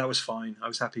arcs, but that was fine. I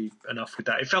was happy enough with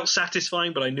that. It felt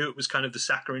satisfying, but I knew it was kind of the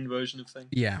saccharine version of thing.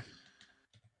 Yeah.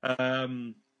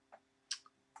 I've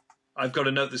got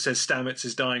a note that says Stamets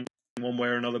is dying one way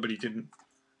or another, but he didn't.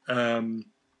 And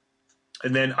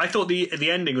then I thought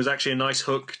the ending was actually a nice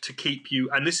hook to keep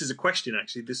you. And this is a question,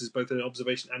 actually. This is both an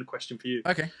observation and a question for you.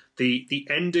 Okay. The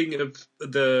ending of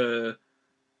the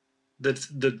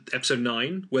episode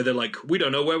 9, where they're like, we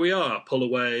don't know where we are, pull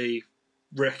away,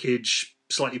 wreckage,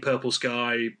 slightly purple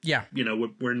sky. Yeah.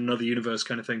 We're in another universe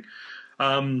kind of thing.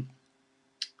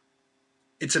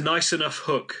 It's a nice enough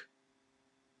hook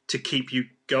to keep you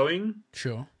going.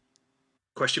 Sure.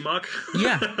 Question mark?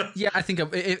 Yeah. I think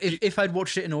if I'd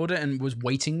watched it in order and was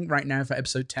waiting right now for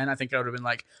episode 10, I think I would have been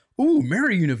like, ooh,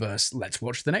 Mirror Universe, let's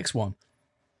watch the next one.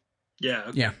 Yeah.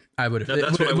 Okay. Yeah, I would have.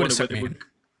 That's what I wanted.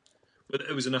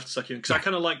 It was enough to suck you in. Because I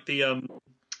kind of like the...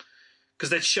 Because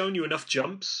they'd shown you enough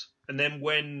jumps, and then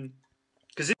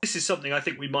because this is something I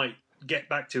think we might get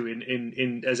back to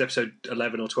in as episode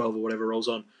 11 or 12 or whatever rolls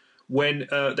on, when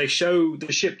they show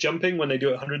the ship jumping when they do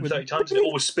it 130 times, and it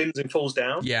always spins and falls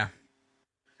down. Yeah.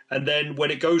 And then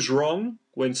when it goes wrong,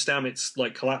 when Stamets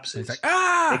collapses, it's like,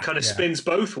 it kind of spins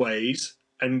both ways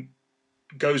and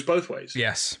goes both ways.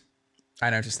 Yes,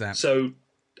 I noticed that. So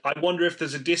I wonder if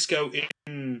there's a disco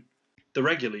in the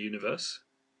regular universe.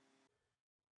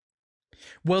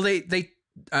 Well, they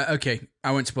okay.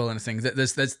 I won't spoil anything.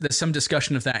 There's some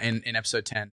discussion of that in episode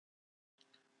 10.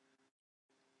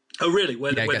 Oh, really?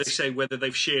 Where they say whether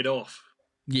they've sheared off.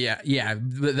 Yeah.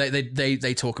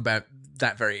 They talk about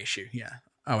that very issue. Yeah.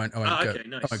 I won't go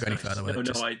any further with it.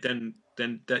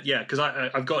 Because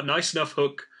I've got a nice enough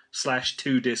hook /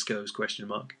 2 discos ?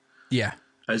 Yeah.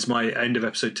 As my end of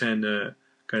episode 10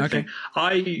 kind of thing.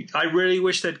 I really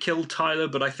wish they'd killed Tyler,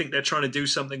 but I think they're trying to do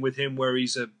something with him where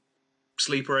he's a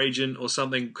sleeper agent or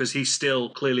something, because he's still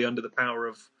clearly under the power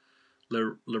of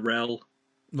Lorraine.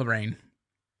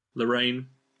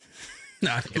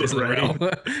 No, I think it is Lorraine.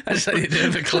 I just did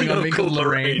a Klingon being called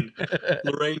Lorraine.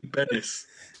 Lorraine Bennis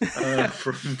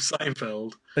from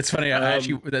Seinfeld. It's funny.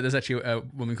 There's actually a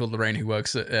woman called Lorraine who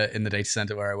works in the data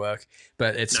center where I work,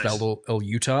 but it's spelled all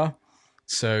Utah.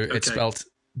 So it's spelled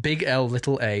big L,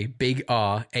 little a, big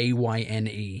R,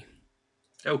 AYNE.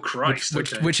 Oh Christ!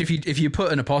 Which if you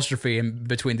put an apostrophe in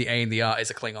between the A and the R,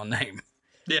 is a Klingon name.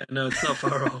 Yeah, no, it's not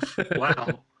far off.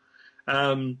 Wow.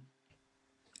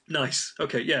 Nice.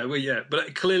 Okay. Yeah. Well. Yeah.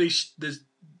 But clearly,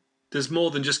 there's more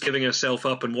than just giving herself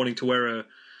up and wanting to wear a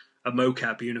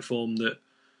mocap uniform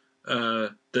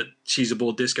that she's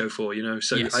aboard Disco for.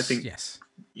 So yes, I think yes.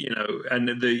 And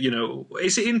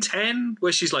is it in 10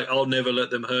 where she's like, "I'll never let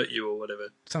them hurt you" or whatever?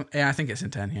 Yeah, I think it's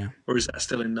in 10. Yeah. Or is that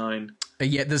still in 9?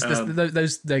 Yeah. There's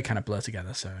those they kind of blur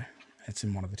together, so it's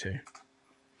in one of the two.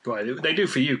 Right. They do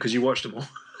for you because you watched them all.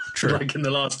 like in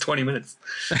the last 20 minutes,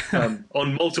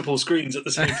 on multiple screens at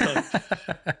the same time.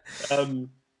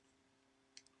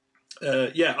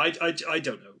 I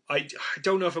don't know. I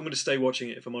don't know if I'm going to stay watching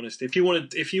it, if I'm honest. If you want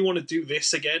to do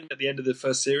this again at the end of the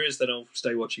first series, then I'll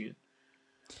stay watching it.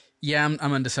 Yeah,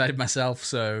 I'm undecided myself,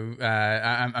 so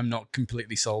I'm not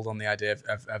completely sold on the idea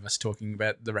of us talking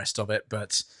about the rest of it.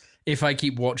 But if I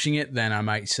keep watching it, then I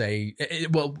might say,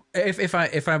 well, if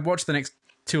I watch the next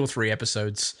 2 or 3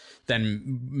 episodes,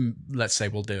 then let's say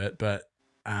we'll do it. But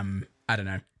I don't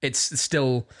know. It's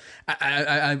still,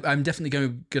 I'm definitely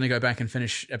going to go back and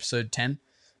finish episode 10.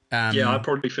 I'll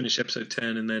probably finish episode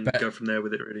 10 and then go from there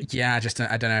with it. Really. Yeah,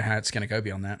 I don't know how it's going to go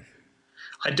beyond that.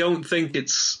 I don't think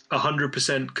it's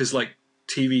 100% because like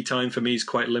TV time for me is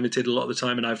quite limited a lot of the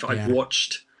time, and I've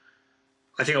watched.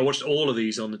 I think I watched all of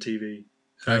these on the TV,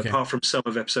 apart from some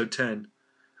of episode 10.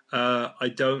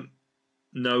 I don't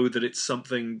know that it's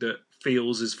something that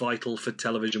feels as vital for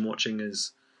television watching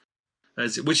as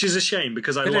which is a shame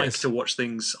because I like to watch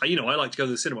things. I like to go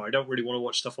to the cinema. I don't really want to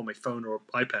watch stuff on my phone or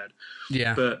iPad.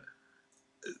 Yeah, but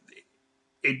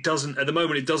it doesn't at the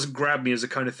moment. It doesn't grab me as a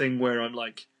kind of thing where I'm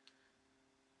like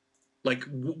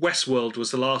Westworld was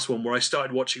the last one where I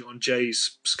started watching it on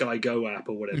Jay's Sky Go app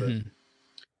or whatever. Mm-hmm.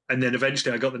 And then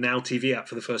eventually I got the Now TV app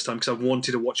for the first time because I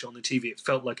wanted to watch it on the TV. It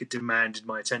felt like it demanded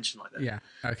my attention like that. Yeah,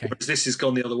 okay. Whereas this has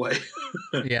gone the other way.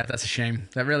 Yeah, that's a shame.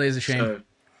 That really is a shame. So,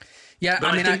 yeah,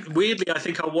 but I think weirdly, I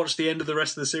think I'll watch the end of the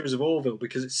rest of the series of Orville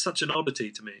because it's such an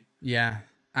oddity to me. Yeah,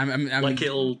 I'm like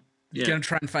it'll... Yeah. Gonna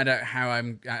try and find out how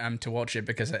I'm to watch it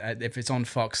because if it's on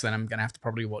Fox, then I'm gonna have to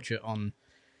probably watch it on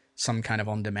some kind of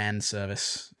on-demand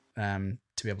service to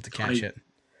be able to catch it.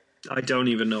 I don't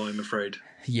even know, I'm afraid.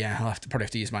 Yeah, I'll probably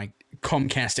have to use my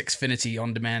Comcast Xfinity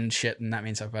on-demand shit, and that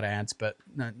means I've got ads. But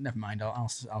no, never mind. I'll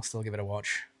still give it a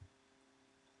watch.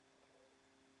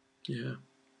 Yeah.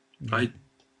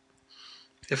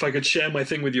 If I could share my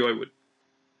thing with you, I would.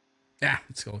 Yeah,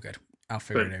 it's all good. I'll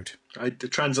figure it out.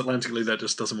 Transatlantically, that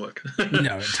just doesn't work.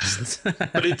 No, it doesn't.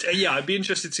 But I'd be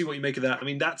interested to see what you make of that. I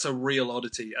mean, that's a real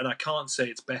oddity, and I can't say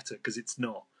it's better because it's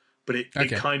not. But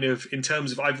it kind of, in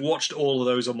terms of, I've watched all of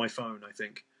those on my phone, I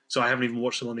think. So I haven't even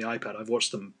watched them on the iPad. I've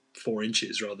watched them 4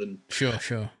 inches rather than...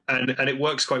 Sure. And it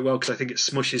works quite well because I think it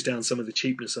smushes down some of the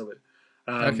cheapness of it.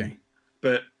 Okay.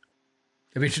 But...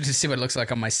 It'd be interesting to see what it looks like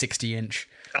on my 60-inch.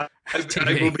 I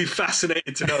will be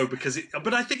fascinated to know because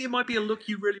but I think it might be a look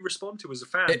you really respond to as a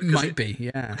fan. It might be,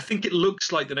 yeah. I think it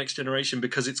looks like The Next Generation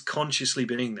because it's consciously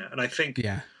being there. And I think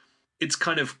it's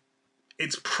kind of...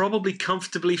 It's probably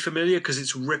comfortably familiar because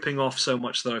it's ripping off so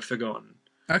much that I've forgotten.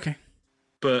 Okay.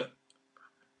 But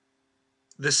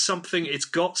there's something... It's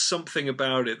got something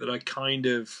about it that I kind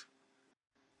of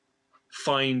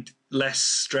find less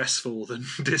stressful than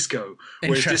Disco.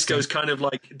 Whereas Disco's kind of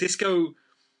like... Disco...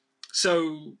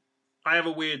 So I have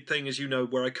a weird thing, as you know,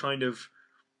 where I can...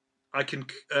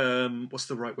 what's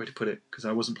the right way to put it? Because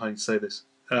I wasn't planning to say this.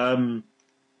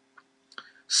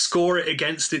 Score it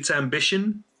against its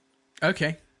ambition.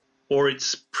 Okay. Or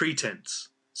its pretense.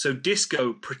 So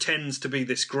Disco pretends to be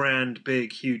this grand,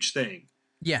 big, huge thing.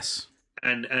 Yes.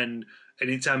 And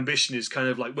its ambition is kind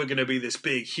of like, we're going to be this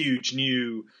big, huge,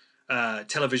 new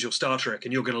televisual Star Trek,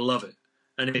 and you're going to love it.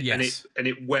 And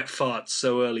it wet farts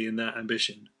so early in that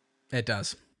ambition. It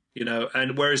does. You know,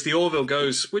 and whereas the Orville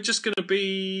goes, we're just going to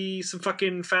be some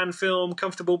fucking fan film,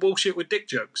 comfortable bullshit with dick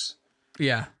jokes.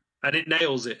 Yeah. And it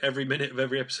nails it every minute of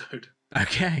every episode.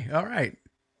 Okay, all right.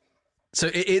 So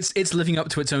it's living up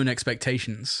to its own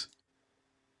expectations.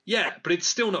 Yeah, but it's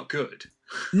still not good.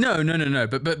 No.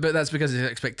 But that's because its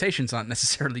expectations aren't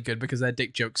necessarily good because they're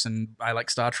dick jokes and I like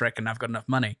Star Trek and I've got enough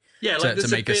money to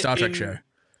make a Star Trek show.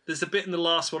 There's a bit in the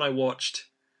last one I watched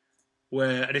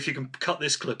where, and if you can cut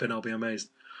this clip in, I'll be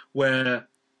amazed, where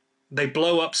they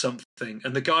blow up something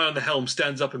and the guy on the helm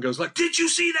stands up and goes like, "Did you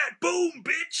see that? Boom,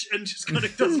 bitch!" And just kind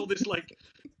of does all this like...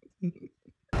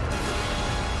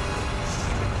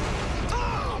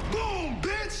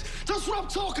 That's what I'm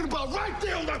talking about, right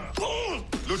there on that boom!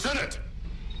 Lieutenant!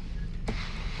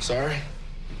 Sorry?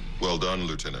 Well done,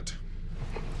 Lieutenant.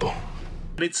 Boom.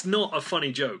 And it's not a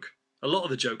funny joke. A lot of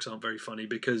the jokes aren't very funny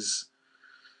because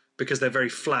they're very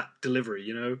flat delivery,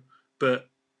 you know? But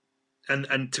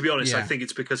and to be honest, I think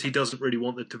it's because he doesn't really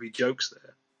want there to be jokes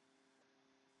there.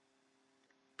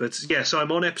 But yeah, so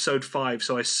I'm on episode 5,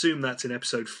 so I assume that's in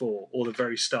episode 4 or the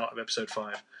very start of episode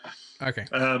 5. Okay.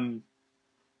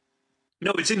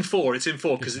 No, it's in 4. It's in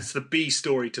 4 because it's the B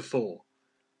story to 4,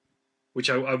 which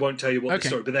I won't tell you what the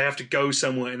story. But they have to go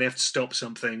somewhere and they have to stop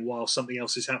something while something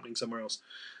else is happening somewhere else.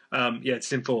 Yeah,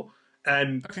 it's in 4,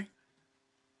 and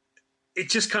it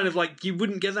just kind of like you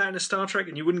wouldn't get that in a Star Trek,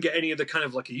 and you wouldn't get any of the kind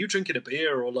of like, are you drinking a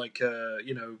beer, or like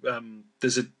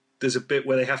there's a bit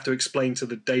where they have to explain to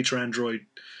the data android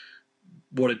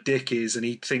what a dick is, and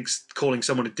he thinks calling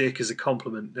someone a dick is a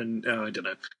compliment, and I don't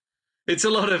know. It's a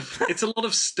lot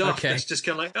of stuff okay. That's just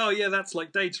kind of like, oh yeah, that's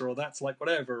like Data, or that's like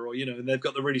whatever, or and they've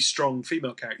got the really strong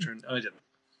female character, and I don't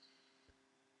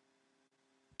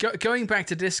know. Going back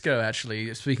to Disco,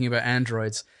 actually, speaking about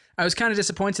androids, I was kind of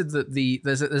disappointed that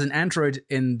there's an android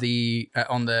in the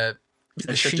on the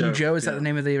Shinjo, is that the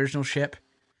name of the original ship?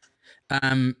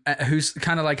 Who's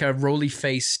kind of like a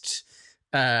roly-faced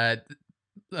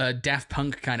Daft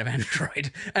Punk kind of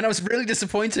android, and I was really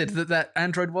disappointed that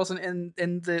android wasn't in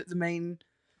the main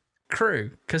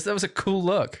crew, because that was a cool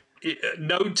look.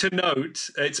 Note to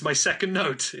note, it's my second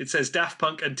note. It says Daft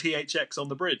Punk and THX on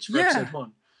the bridge for episode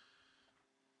 1.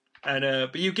 And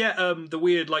but you get the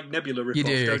weird like Nebula ripoff. You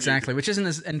do, exactly, which isn't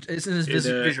as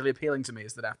visually appealing to me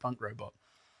as the Daft Punk robot.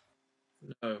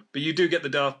 No, but you do get the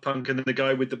Daft Punk and then the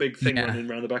guy with the big thing running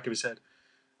around the back of his head.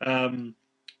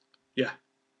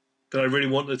 That I really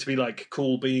want there to be like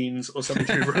Cool Beans or something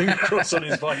to be running across on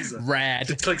his visor. Rad.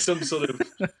 It's like some sort of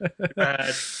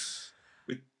rad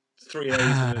with 3 A's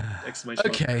and an exclamation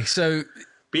mark. Okay, so...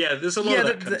 But yeah, there's a lot of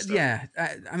that kind of stuff. Yeah,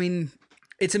 I mean,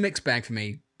 it's a mixed bag for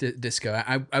me, Disco.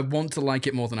 I want to like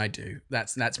it more than I do.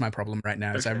 That's my problem right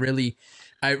now. Is I really,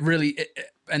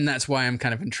 and that's why I'm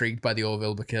kind of intrigued by the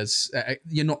Orville, because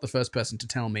you're not the first person to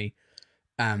tell me,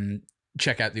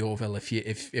 check out the Orville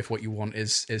if what you want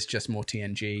is just more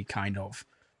TNG kind of.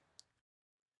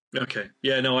 Okay.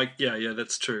 Yeah. No. Yeah.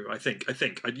 That's true. I think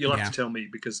you'll have to tell me,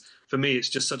 because for me it's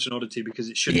just such an oddity, because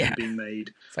it shouldn't have been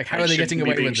made. It's like, how are they getting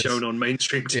away with this? Shown on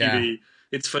mainstream TV. Yeah.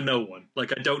 It's for no one.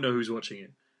 Like, I don't know who's watching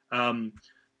it.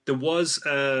 There was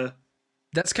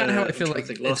that's kind of how I feel like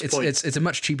it's a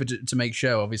much cheaper to make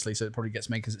show, obviously, so it probably gets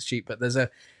made because it's cheap. But there's a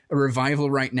revival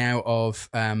right now of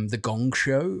the Gong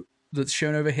Show that's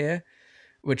shown over here,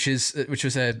 which was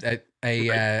a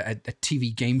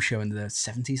TV game show in the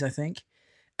 70s, I think,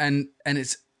 and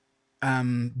it's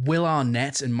Will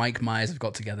Arnett and Mike Myers have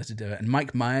got together to do it, and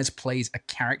Mike Myers plays a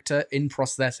character in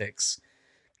prosthetics,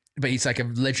 but he's like a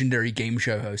legendary game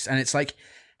show host, and it's like,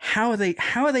 how are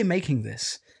they making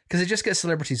this? Because it just gets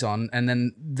celebrities on, and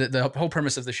then the whole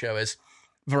premise of the show is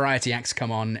variety acts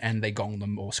come on and they gong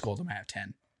them or score them out of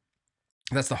 10.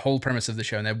 That's the whole premise of the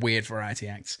show, and they're weird variety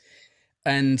acts.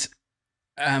 And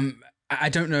I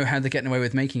don't know how they're getting away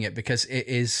with making it, because it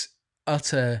is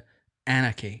utter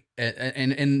anarchy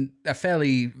in a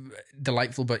fairly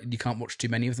delightful, but you can't watch too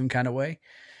many of them kind of way.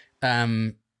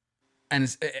 And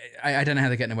I don't know how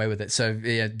they're getting away with it. So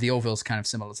yeah, the Orville's kind of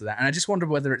similar to that. And I just wonder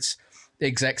whether it's the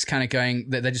execs kind of going,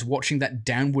 they're just watching that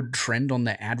downward trend on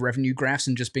their ad revenue graphs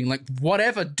and just being like,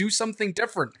 whatever, do something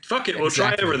different. Fuck it, we'll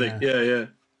try everything. Yeah.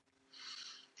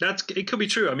 It could be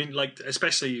true. I mean, like,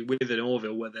 especially with an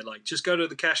Orville, where they're like, just go to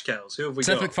the cash cows. Who have we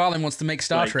got? Seth MacFarlane wants to make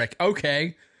Star Trek.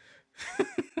 Okay.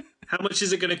 How much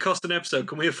is it going to cost an episode?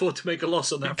 Can we afford to make a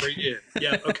loss on that for a year?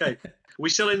 Yeah, okay. We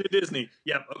selling to Disney?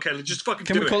 Yeah, okay. Let's just fucking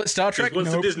do it. Can we call it Star Trek?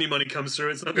 Once the Disney money comes through,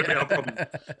 it's not going to be our problem.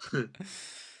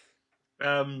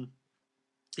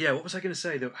 Yeah, what was I going to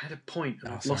say? I had a point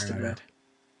and I've lost it.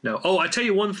 No. Oh, I tell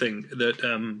you one thing that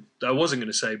I wasn't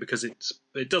going to say, because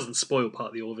it doesn't spoil part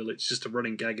of the Orville. It's just a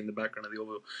running gag in the background of the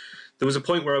Orville. There was a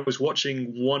point where I was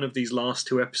watching one of these last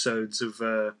 2 episodes of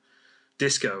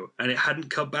Disco, and it hadn't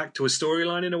come back to a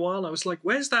storyline in a while. I was like,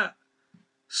 where's that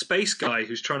space guy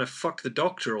who's trying to fuck the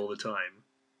Doctor all the time?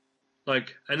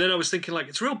 Like, and then I was thinking, like,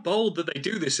 it's real bold that they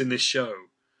do this in this show.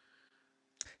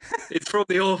 It's from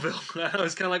the Orville. I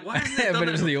was kind of like, why isn't it? But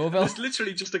it was the Orville. It's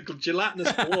literally just a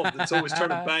gelatinous blob that's always trying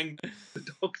to bang the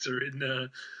Doctor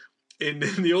in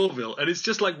the Orville, and it's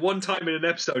just like one time in an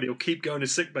episode he'll keep going to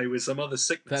sickbay with some other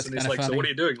sickness, and it's like, funny. So what are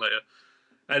you doing later?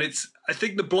 And I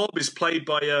think the blob is played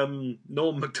by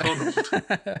Norm Macdonald.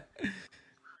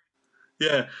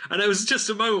 Yeah, and it was just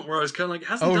a moment where I was kind of like,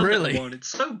 hasn't done that one. It's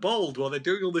so bold while they're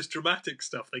doing all this dramatic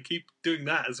stuff. They keep doing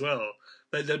that as well.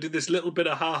 They'll do this little bit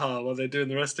of ha-ha while they're doing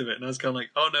the rest of it. And I was kind of like,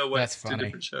 oh no, wait, it's 2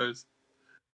 different shows.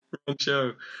 Wrong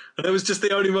show. And it was just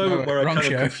the only moment where I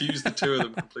kind of confused the 2 of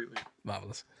them completely.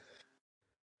 Marvellous.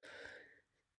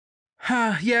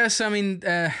 Yes, I mean,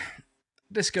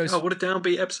 Disco's... Oh, what a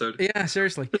downbeat episode. Yeah,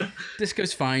 seriously.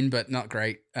 Disco's fine, but not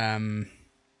great.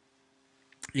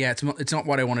 Yeah, it's not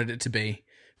what I wanted it to be,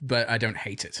 but I don't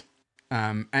hate it.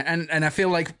 And I feel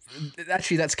like,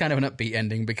 actually, that's kind of an upbeat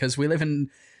ending, because we live in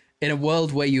a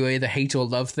world where you either hate or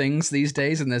love things these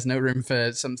days, and there's no room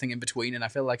for something in between. And I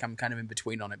feel like I'm kind of in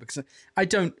between on it, because I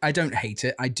don't hate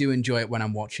it. I do enjoy it when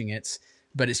I'm watching it,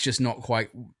 but it's just not quite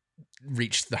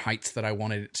reached the heights that I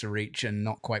wanted it to reach, and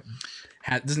not quite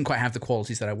doesn't quite have the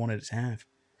qualities that I wanted it to have.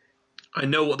 I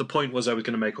know what the point was I was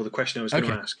going to make, or the question I was going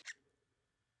to ask.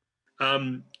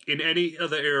 In any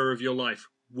other era of your life,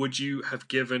 would you have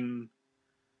given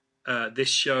this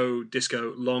show,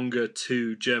 Disco, longer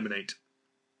to germinate?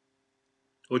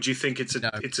 Or do you think it's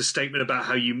a statement about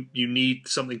how you need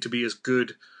something to be as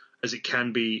good as it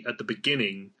can be at the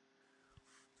beginning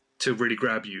to really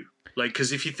grab you? Like,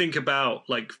 because if you think about,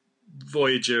 like,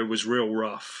 Voyager was real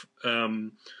rough.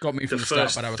 Got me from the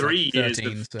start, but I was 3 like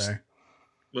 13, so...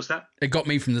 What's that? It got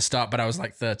me from the start, but I was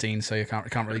like 13, so you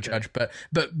can't really judge. But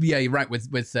yeah, you're right.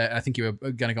 With I think you were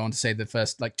going to go on to say the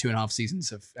first like 2.5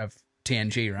 seasons of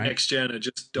TNG, right? Next Gen are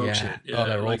just dog shit. Yeah. Oh,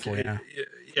 they're awful. Yeah.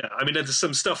 Yeah. I mean, there's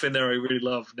some stuff in there I really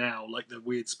love now, like the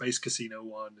weird Space Casino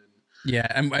one.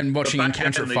 And watching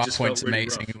Encounter at Farpoint's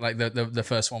amazing. Really like the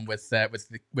first one with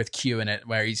Q in it,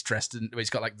 where he's dressed in, he's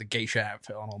got like the geisha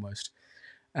outfit on almost.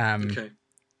 Okay.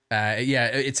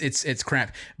 It's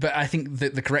crap, but I think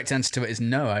the correct answer to it is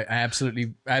no. I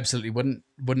absolutely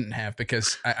wouldn't have,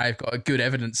 because I've got a good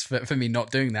evidence for me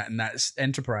not doing that, and that's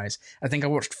Enterprise. I think I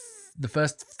watched the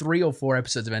first 3 or 4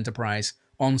 episodes of Enterprise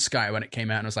on Sky when it came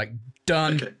out, and I was like,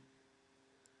 done. Okay.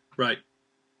 Right.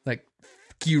 Like,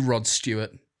 fuck you, Rod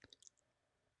Stewart.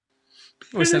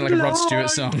 Always sounded like a Rod Stewart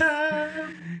song.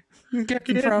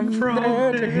 Getting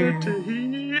from there to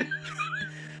here.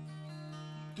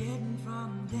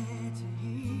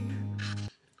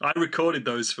 I recorded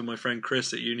those for my friend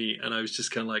Chris at uni, and I was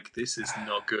just kind of like, this is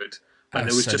not good. And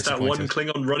there was just that one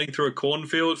Klingon running through a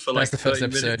cornfield for like 30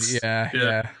 minutes. That's the first episode,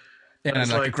 yeah. And then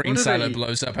like a green silo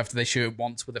blows up after they shoot it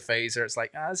once with a phaser. It's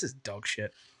like, this is dog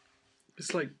shit.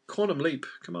 It's like Quantum Leap.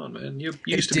 Come on, man. You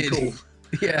used to be cool.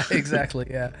 Yeah, exactly,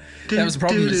 yeah. That was the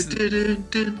problem.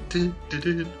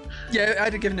 Yeah,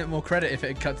 I'd have given it more credit if it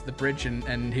had cut to the bridge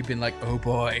and he'd been like, oh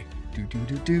boy. I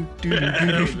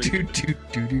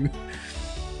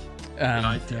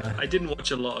didn't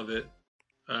watch a lot of it.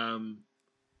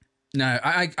 No,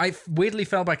 I weirdly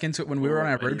fell back into it when we were on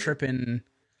our road trip in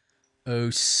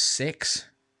 2006.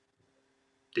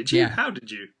 Did you? Yeah. How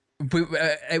did you?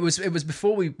 It was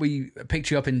before we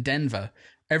picked you up in Denver.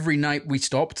 Every night we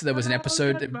stopped, there was an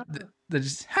episode that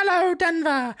just, hello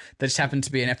Denver. There just happened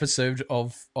to be an episode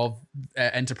of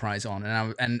Enterprise on,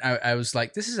 and I was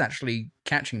like, this is actually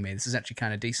catching me. This is actually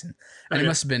kind of decent, and it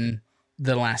must have been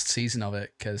the last season of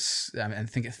it, because I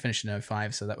think it finished in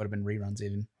 2005, so that would have been reruns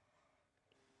even.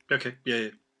 Okay, yeah.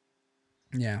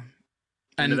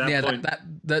 And yeah, point,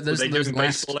 those doing last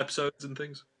baseball episodes and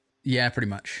things. Yeah, pretty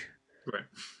much. Right.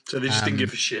 So they just didn't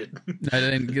give a shit. No,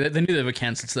 they knew they were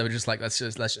cancelled, so they were just like, let's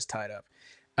just tie it up.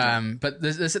 But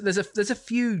there's a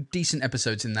few decent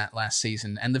episodes in that last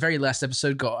season, and the very last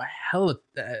episode got a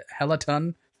hella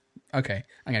ton. Okay,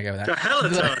 I'm gonna go with that. A hella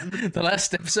ton. The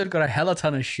last episode got a hella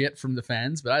ton of shit from the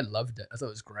fans, but I loved it. I thought it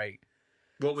was great.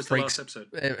 What was the last episode?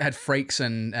 It had Frakes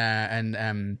and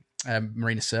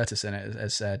Marina Sirtis in it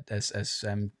as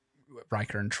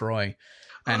Riker and Troy.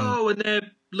 And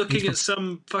they're looking at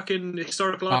some fucking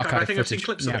historical archive. I think footage. I've seen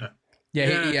clips of that.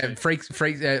 Yeah.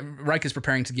 Riker's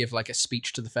preparing to give like a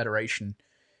speech to the Federation,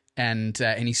 and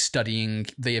he's studying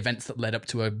the events that led up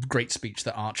to a great speech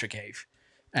that Archer gave,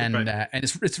 and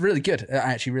it's really good. I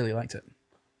actually really liked it.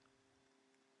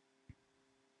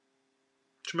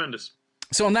 Tremendous.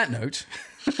 So on that note,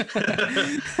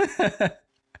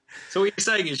 so what you're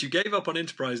saying is you gave up on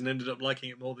Enterprise and ended up liking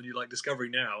it more than you like Discovery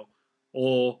now,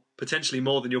 or potentially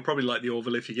more than you'll probably like the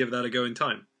Orville if you give that a go in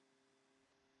time.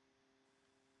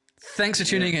 Thanks for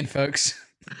tuning in, folks.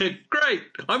 Great.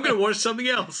 I'm going to watch something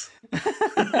else.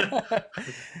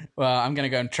 Well, I'm going to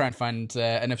go and try and find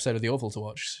an episode of The Orville to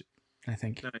watch, I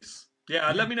think. Nice.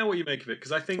 Yeah, let me know what you make of it,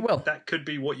 because I think that could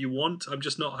be what you want. I'm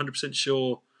just not 100%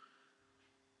 sure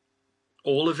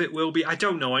all of it will be. I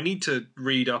don't know. I need to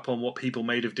read up on what people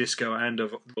made of Disco and of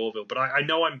The Orville, but I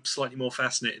know I'm slightly more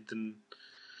fascinated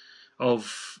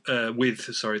with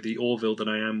the Orville than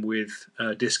I am with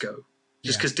Disco.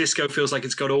 Just because Disco feels like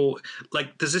it's got all...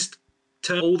 Like, does this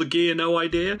turn all the gear, no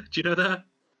idea? Do you know that?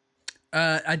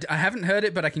 I haven't heard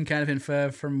it, but I can kind of infer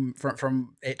from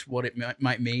it what it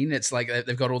might mean. It's like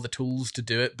they've got all the tools to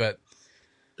do it, but...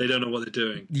 They don't know what they're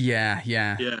doing. Yeah.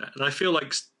 Yeah, and I feel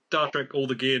like Star Trek All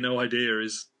the Gear, No Idea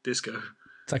is Disco.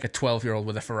 It's like a 12-year-old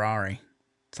with a Ferrari.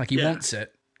 It's like he wants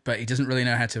it, but he doesn't really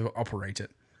know how to operate it.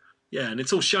 Yeah, and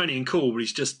it's all shiny and cool, but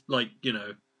he's just like,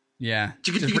 Yeah.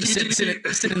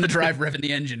 Sit in the drive, revving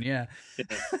the engine, yeah.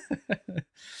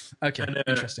 Okay, and,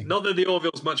 interesting. Not that the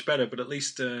Orville's much better, but at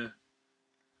least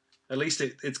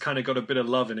it's kind of got a bit of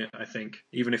love in it, I think,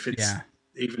 even if it's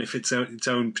its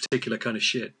own particular kind of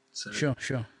shit. So.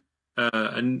 Sure.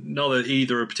 And not that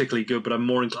either are particularly good, but I'm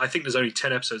more. I think there's only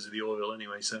 10 episodes of The Orville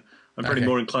anyway, so I'm probably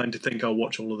more inclined to think I'll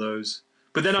watch all of those.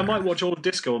 But then I might watch all of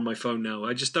Disco on my phone now.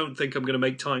 I just don't think I'm going to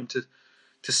make time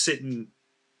to sit and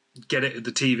get it at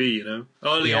the TV, you know.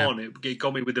 Early on, it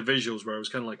got me with the visuals where I was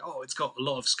kind of like, oh, it's got a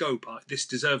lot of scope. This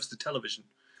deserves the television.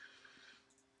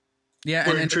 Yeah,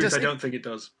 and in truth, I don't think it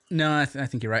does. No, I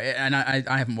think you're right. And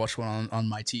I haven't watched one on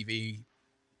my TV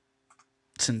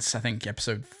since, I think,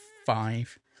 episode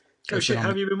 5. Oh shit! How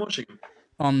have you been watching them?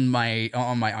 On my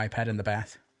iPad in the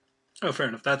bath. Oh, fair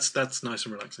enough. That's nice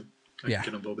and relaxing. I can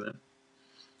get on board with that.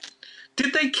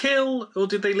 Did they kill or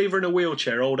did they leave her in a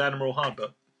wheelchair, old Admiral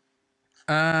Hardbutt?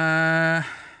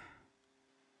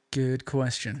 Good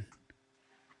question.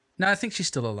 No, I think she's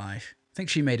still alive. I think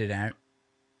she made it out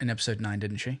in episode 9,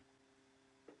 didn't she?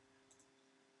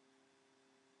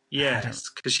 Yes,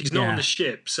 because she's not on the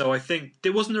ship. So I think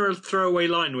wasn't there a throwaway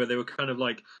line where they were kind of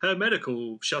like, her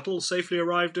medical shuttle safely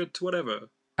arrived at whatever.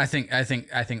 I think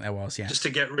there was, yeah. Just to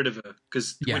get rid of her,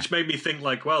 which made me think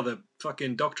like, well, the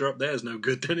fucking doctor up there is no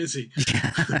good, then, is he?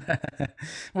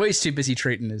 Well, he's too busy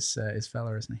treating his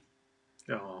fella, isn't he?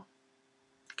 Oh,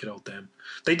 good old damn!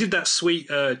 They did that sweet,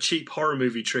 cheap horror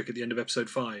movie trick at the end of episode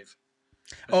 5.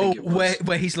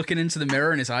 Where he's looking into the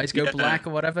mirror and his eyes go black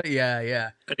or whatever. Yeah.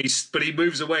 And but he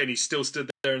moves away and he's still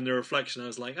stood there in the reflection. I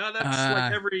was like, that's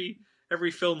like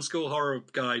every film school horror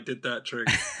guy did that trick,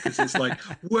 because it's like,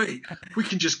 wait, we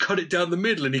can just cut it down the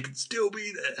middle and he can still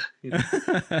be there. You know?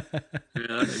 Yeah,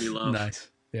 that made me laugh. Nice.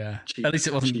 Yeah. At least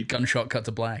it wasn't gunshot cut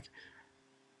to black.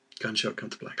 Gunshot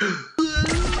cut to black.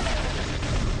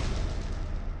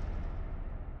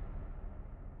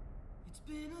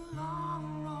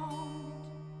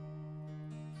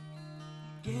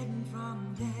 Getting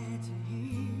from there to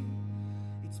here,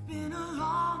 it's been a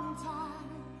long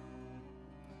time,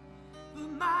 but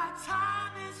my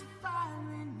time is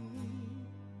finally near,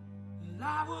 and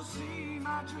I will see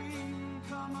my dream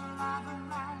come alive at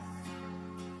last.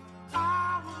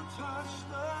 I will touch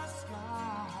the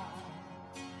sky,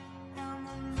 and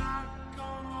I'm not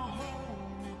gonna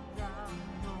hold it down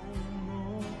no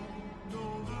more. No,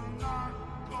 they're not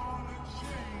gonna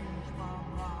change my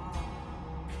mind.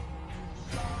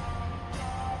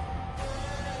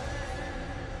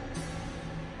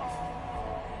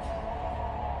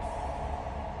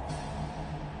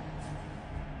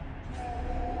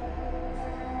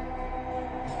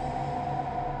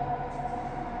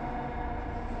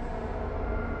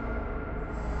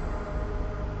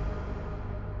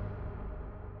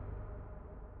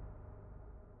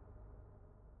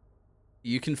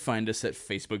 You can find us at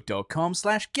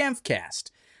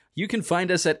facebook.com/Gamfcast. You can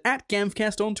find us at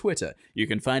 @Gamfcast on Twitter. You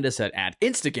can find us at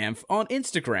 @InstaGamf on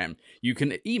Instagram. You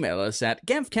can email us at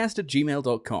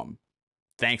gamfcast@gmail.com.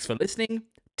 Thanks for listening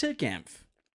to Gamf.